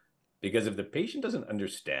treatment? Because if the patient doesn't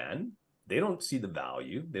understand, they don't see the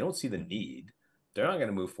value, they don't see the need, they're not going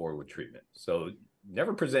to move forward with treatment. So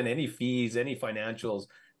never present any fees, any financials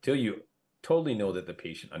till you totally know that the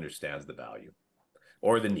patient understands the value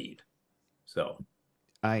or the need. So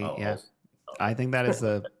I think that is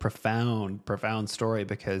a profound story,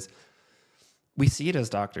 because we see it as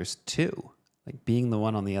doctors too, like being the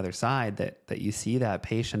one on the other side that you see that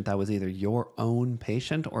patient that was either your own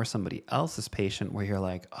patient or somebody else's patient, where you're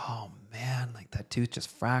like, oh man, like that tooth just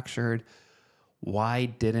fractured. Why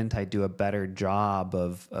didn't I do a better job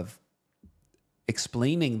of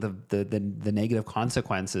explaining the negative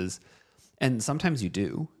consequences? And sometimes you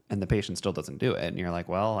do, and the patient still doesn't do it. And you're like,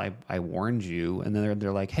 well, I warned you. And then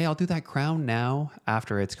they're like, hey, I'll do that crown now,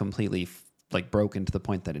 after it's completely broken to the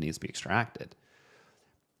point that it needs to be extracted.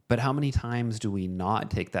 But how many times do we not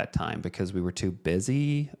take that time because we were too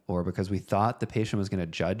busy, or because we thought the patient was going to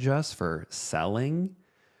judge us for selling?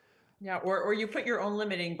 Yeah, or you put your own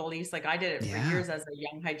limiting beliefs. Like I did it for Yeah. years as a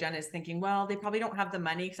young hygienist, thinking, well, they probably don't have the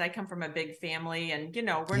money because I come from a big family, and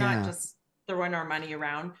we're not Yeah. just throwing our money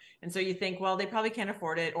around. And so you think, well, they probably can't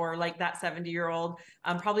afford it, or like that 70-year-old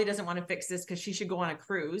probably doesn't want to fix this because she should go on a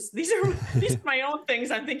cruise. These are my own things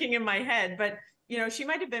I'm thinking in my head, but she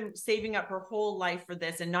might have been saving up her whole life for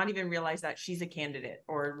this and not even realize that she's a candidate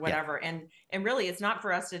or Yeah. whatever. And really, it's not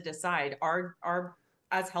for us to decide. Our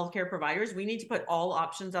as healthcare providers, we need to put all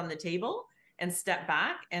options on the table and step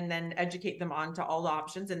back and then educate them on to all the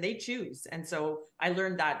options, and they choose. And so I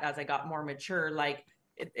learned that as I got more mature, like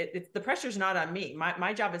the pressure's not on me.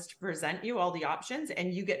 My job is to present you all the options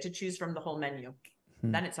and you get to choose from the whole menu.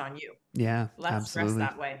 Then it's on you. Yeah, Less stress absolutely.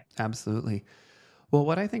 that way. Absolutely. Well,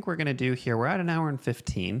 what I think we're going to do here, we're at an hour and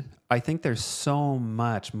 15. I think there's so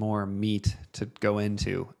much more meat to go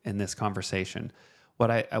into in this conversation. What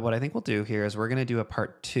I think we'll do here is we're going to do a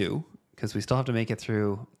part 2 because we still have to make it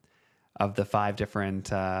through of the 5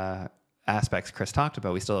 different aspects Chris talked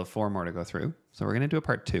about. We still have 4 more to go through. So we're going to do a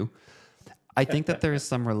part 2. I think that there's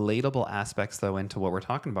some relatable aspects though into what we're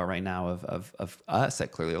talking about right now of us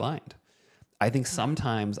at Clearly Aligned. I think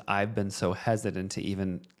sometimes I've been so hesitant to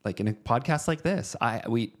even, like in a podcast like this,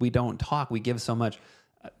 we don't talk, we give so much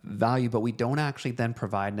value, but we don't actually then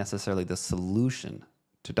provide necessarily the solution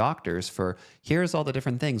to doctors for here's all the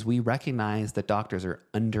different things. We recognize that doctors are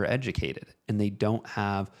undereducated and they don't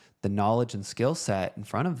have the knowledge and skill set in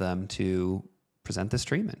front of them to present this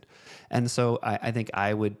treatment. And so I think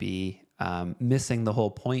I would be missing the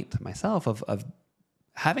whole point myself of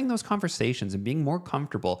having those conversations and being more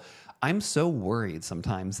comfortable. I'm so worried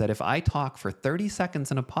sometimes that if I talk for 30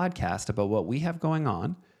 seconds in a podcast about what we have going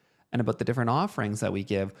on and about the different offerings that we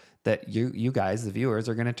give, that you guys, the viewers,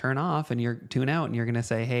 are going to turn off and you're tune out and you're going to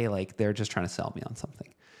say, hey, like they're just trying to sell me on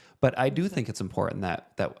something. But I do think it's important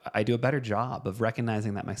that I do a better job of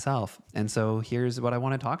recognizing that myself. And so here's what I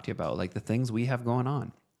want to talk to you about, like the things we have going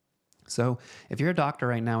on. So if you're a doctor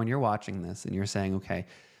right now and you're watching this and you're saying, okay,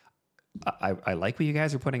 I like what you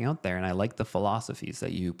guys are putting out there, and I like the philosophies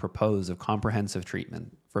that you propose of comprehensive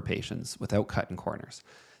treatment for patients without cutting corners,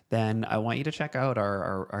 then I want you to check out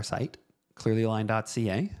our site,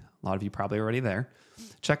 clearlyaligned.ca. A lot of you probably already there.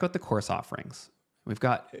 Check out the course offerings. We've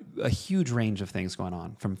got a huge range of things going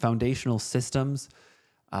on, from foundational systems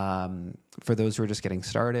for those who are just getting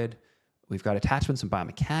started. We've got attachments and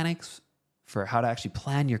biomechanics for how to actually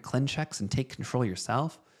plan your clin checks and take control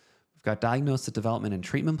yourself. We've got diagnosis, development, and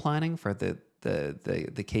treatment planning for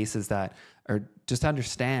the cases that are just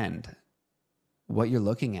understand what you're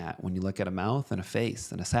looking at when you look at a mouth and a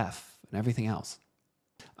face and a ceph and everything else.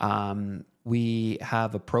 We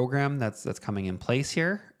have a program that's coming in place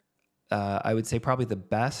here. I would say probably the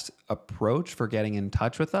best approach for getting in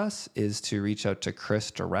touch with us is to reach out to Chris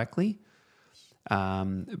directly.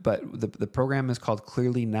 But the program is called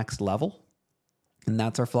Clearly Next Level, and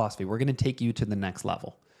that's our philosophy. We're going to take you to the next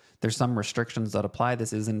level. There's some restrictions that apply.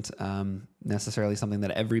 This isn't necessarily something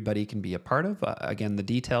that everybody can be a part of. Again, the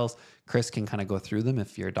details, Chris can kind of go through them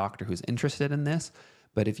if you're a doctor who's interested in this.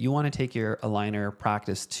 But if you want to take your aligner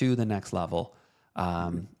practice to the next level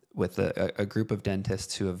with a group of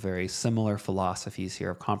dentists who have very similar philosophies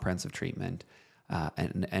here of comprehensive treatment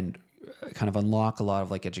and kind of unlock a lot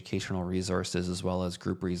of like educational resources as well as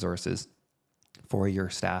group resources for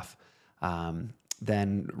your staff,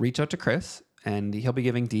 then reach out to Chris. And he'll be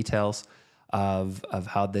giving details of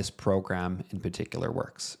how this program in particular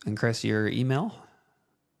works. And Chris, your email?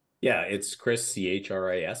 Yeah, it's Chris,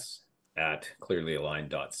 CHRIS, at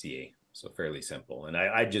clearlyaligned.ca. So fairly simple. And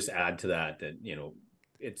I just add to that,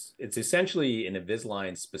 it's essentially an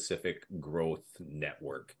Invisalign specific growth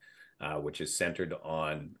network, which is centered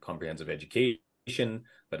on comprehensive education,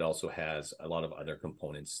 but also has a lot of other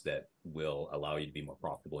components that will allow you to be more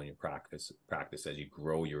profitable in your practice as you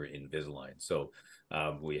grow your Invisalign. So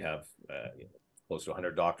we have close to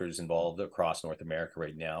 100 doctors involved across North America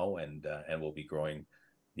right now, and we'll be growing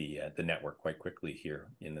the network quite quickly here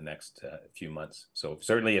in the next few months. So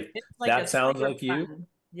certainly, if like that sounds like you,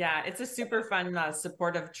 yeah, it's a super fun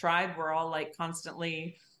supportive tribe. We're all like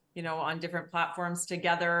constantly on different platforms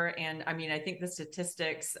together. And I mean, I think the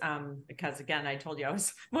statistics, because again, I told you I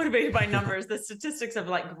was motivated by numbers, the statistics of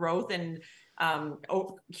like growth and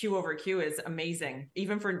Q over Q is amazing.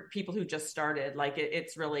 Even for people who just started, like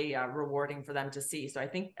it's really rewarding for them to see. So I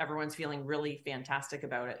think everyone's feeling really fantastic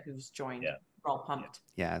about it who's joined. Yeah. We're all pumped.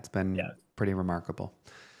 Yeah, it's been pretty remarkable.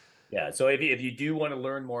 Yeah. So if you do want to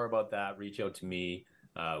learn more about that, reach out to me.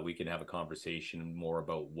 We can have a conversation more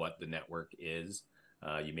about what the network is.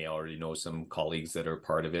 You may already know some colleagues that are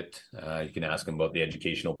part of it. You can ask them about the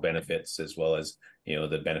educational benefits as well as,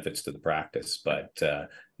 the benefits to the practice. But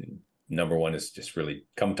number one is just really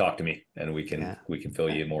come talk to me, and we can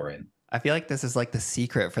fill you more in. I feel like this is like the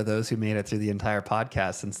secret for those who made it through the entire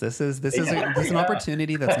podcast, since this is an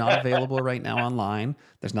opportunity that's not available right now online.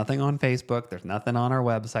 There's nothing on Facebook. There's nothing on our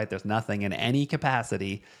website. There's nothing in any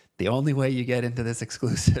capacity. The only way you get into this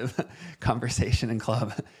exclusive conversation and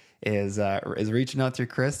club is reaching out through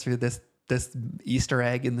Chris through this Easter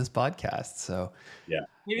egg in this podcast. So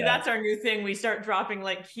maybe that's our new thing. We start dropping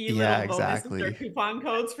like key little bonuses or coupon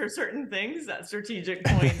codes for certain things at strategic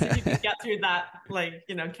points. If you can get through that, like,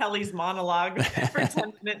 you know, Kelley's monologue for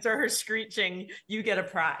 10 minutes or her screeching, you get a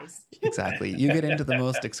prize. Exactly. You get into the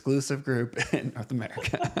most exclusive group in North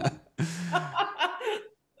America.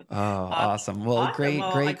 Awesome. Well,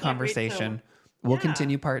 great conversation. We'll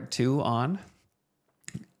continue part 2 on.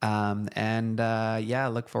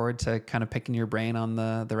 Look forward to kind of picking your brain on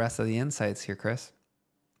the rest of the insights here, Chris.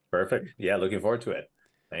 Perfect. Yeah, looking forward to it.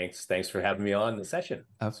 Thanks for having me on the session.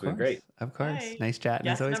 It's been great. Of course. Bye. Nice chatting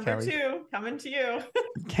as always, number Kelley. 2 coming to you.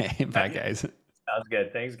 Okay, bye guys. Sounds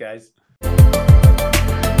good. Thanks, guys.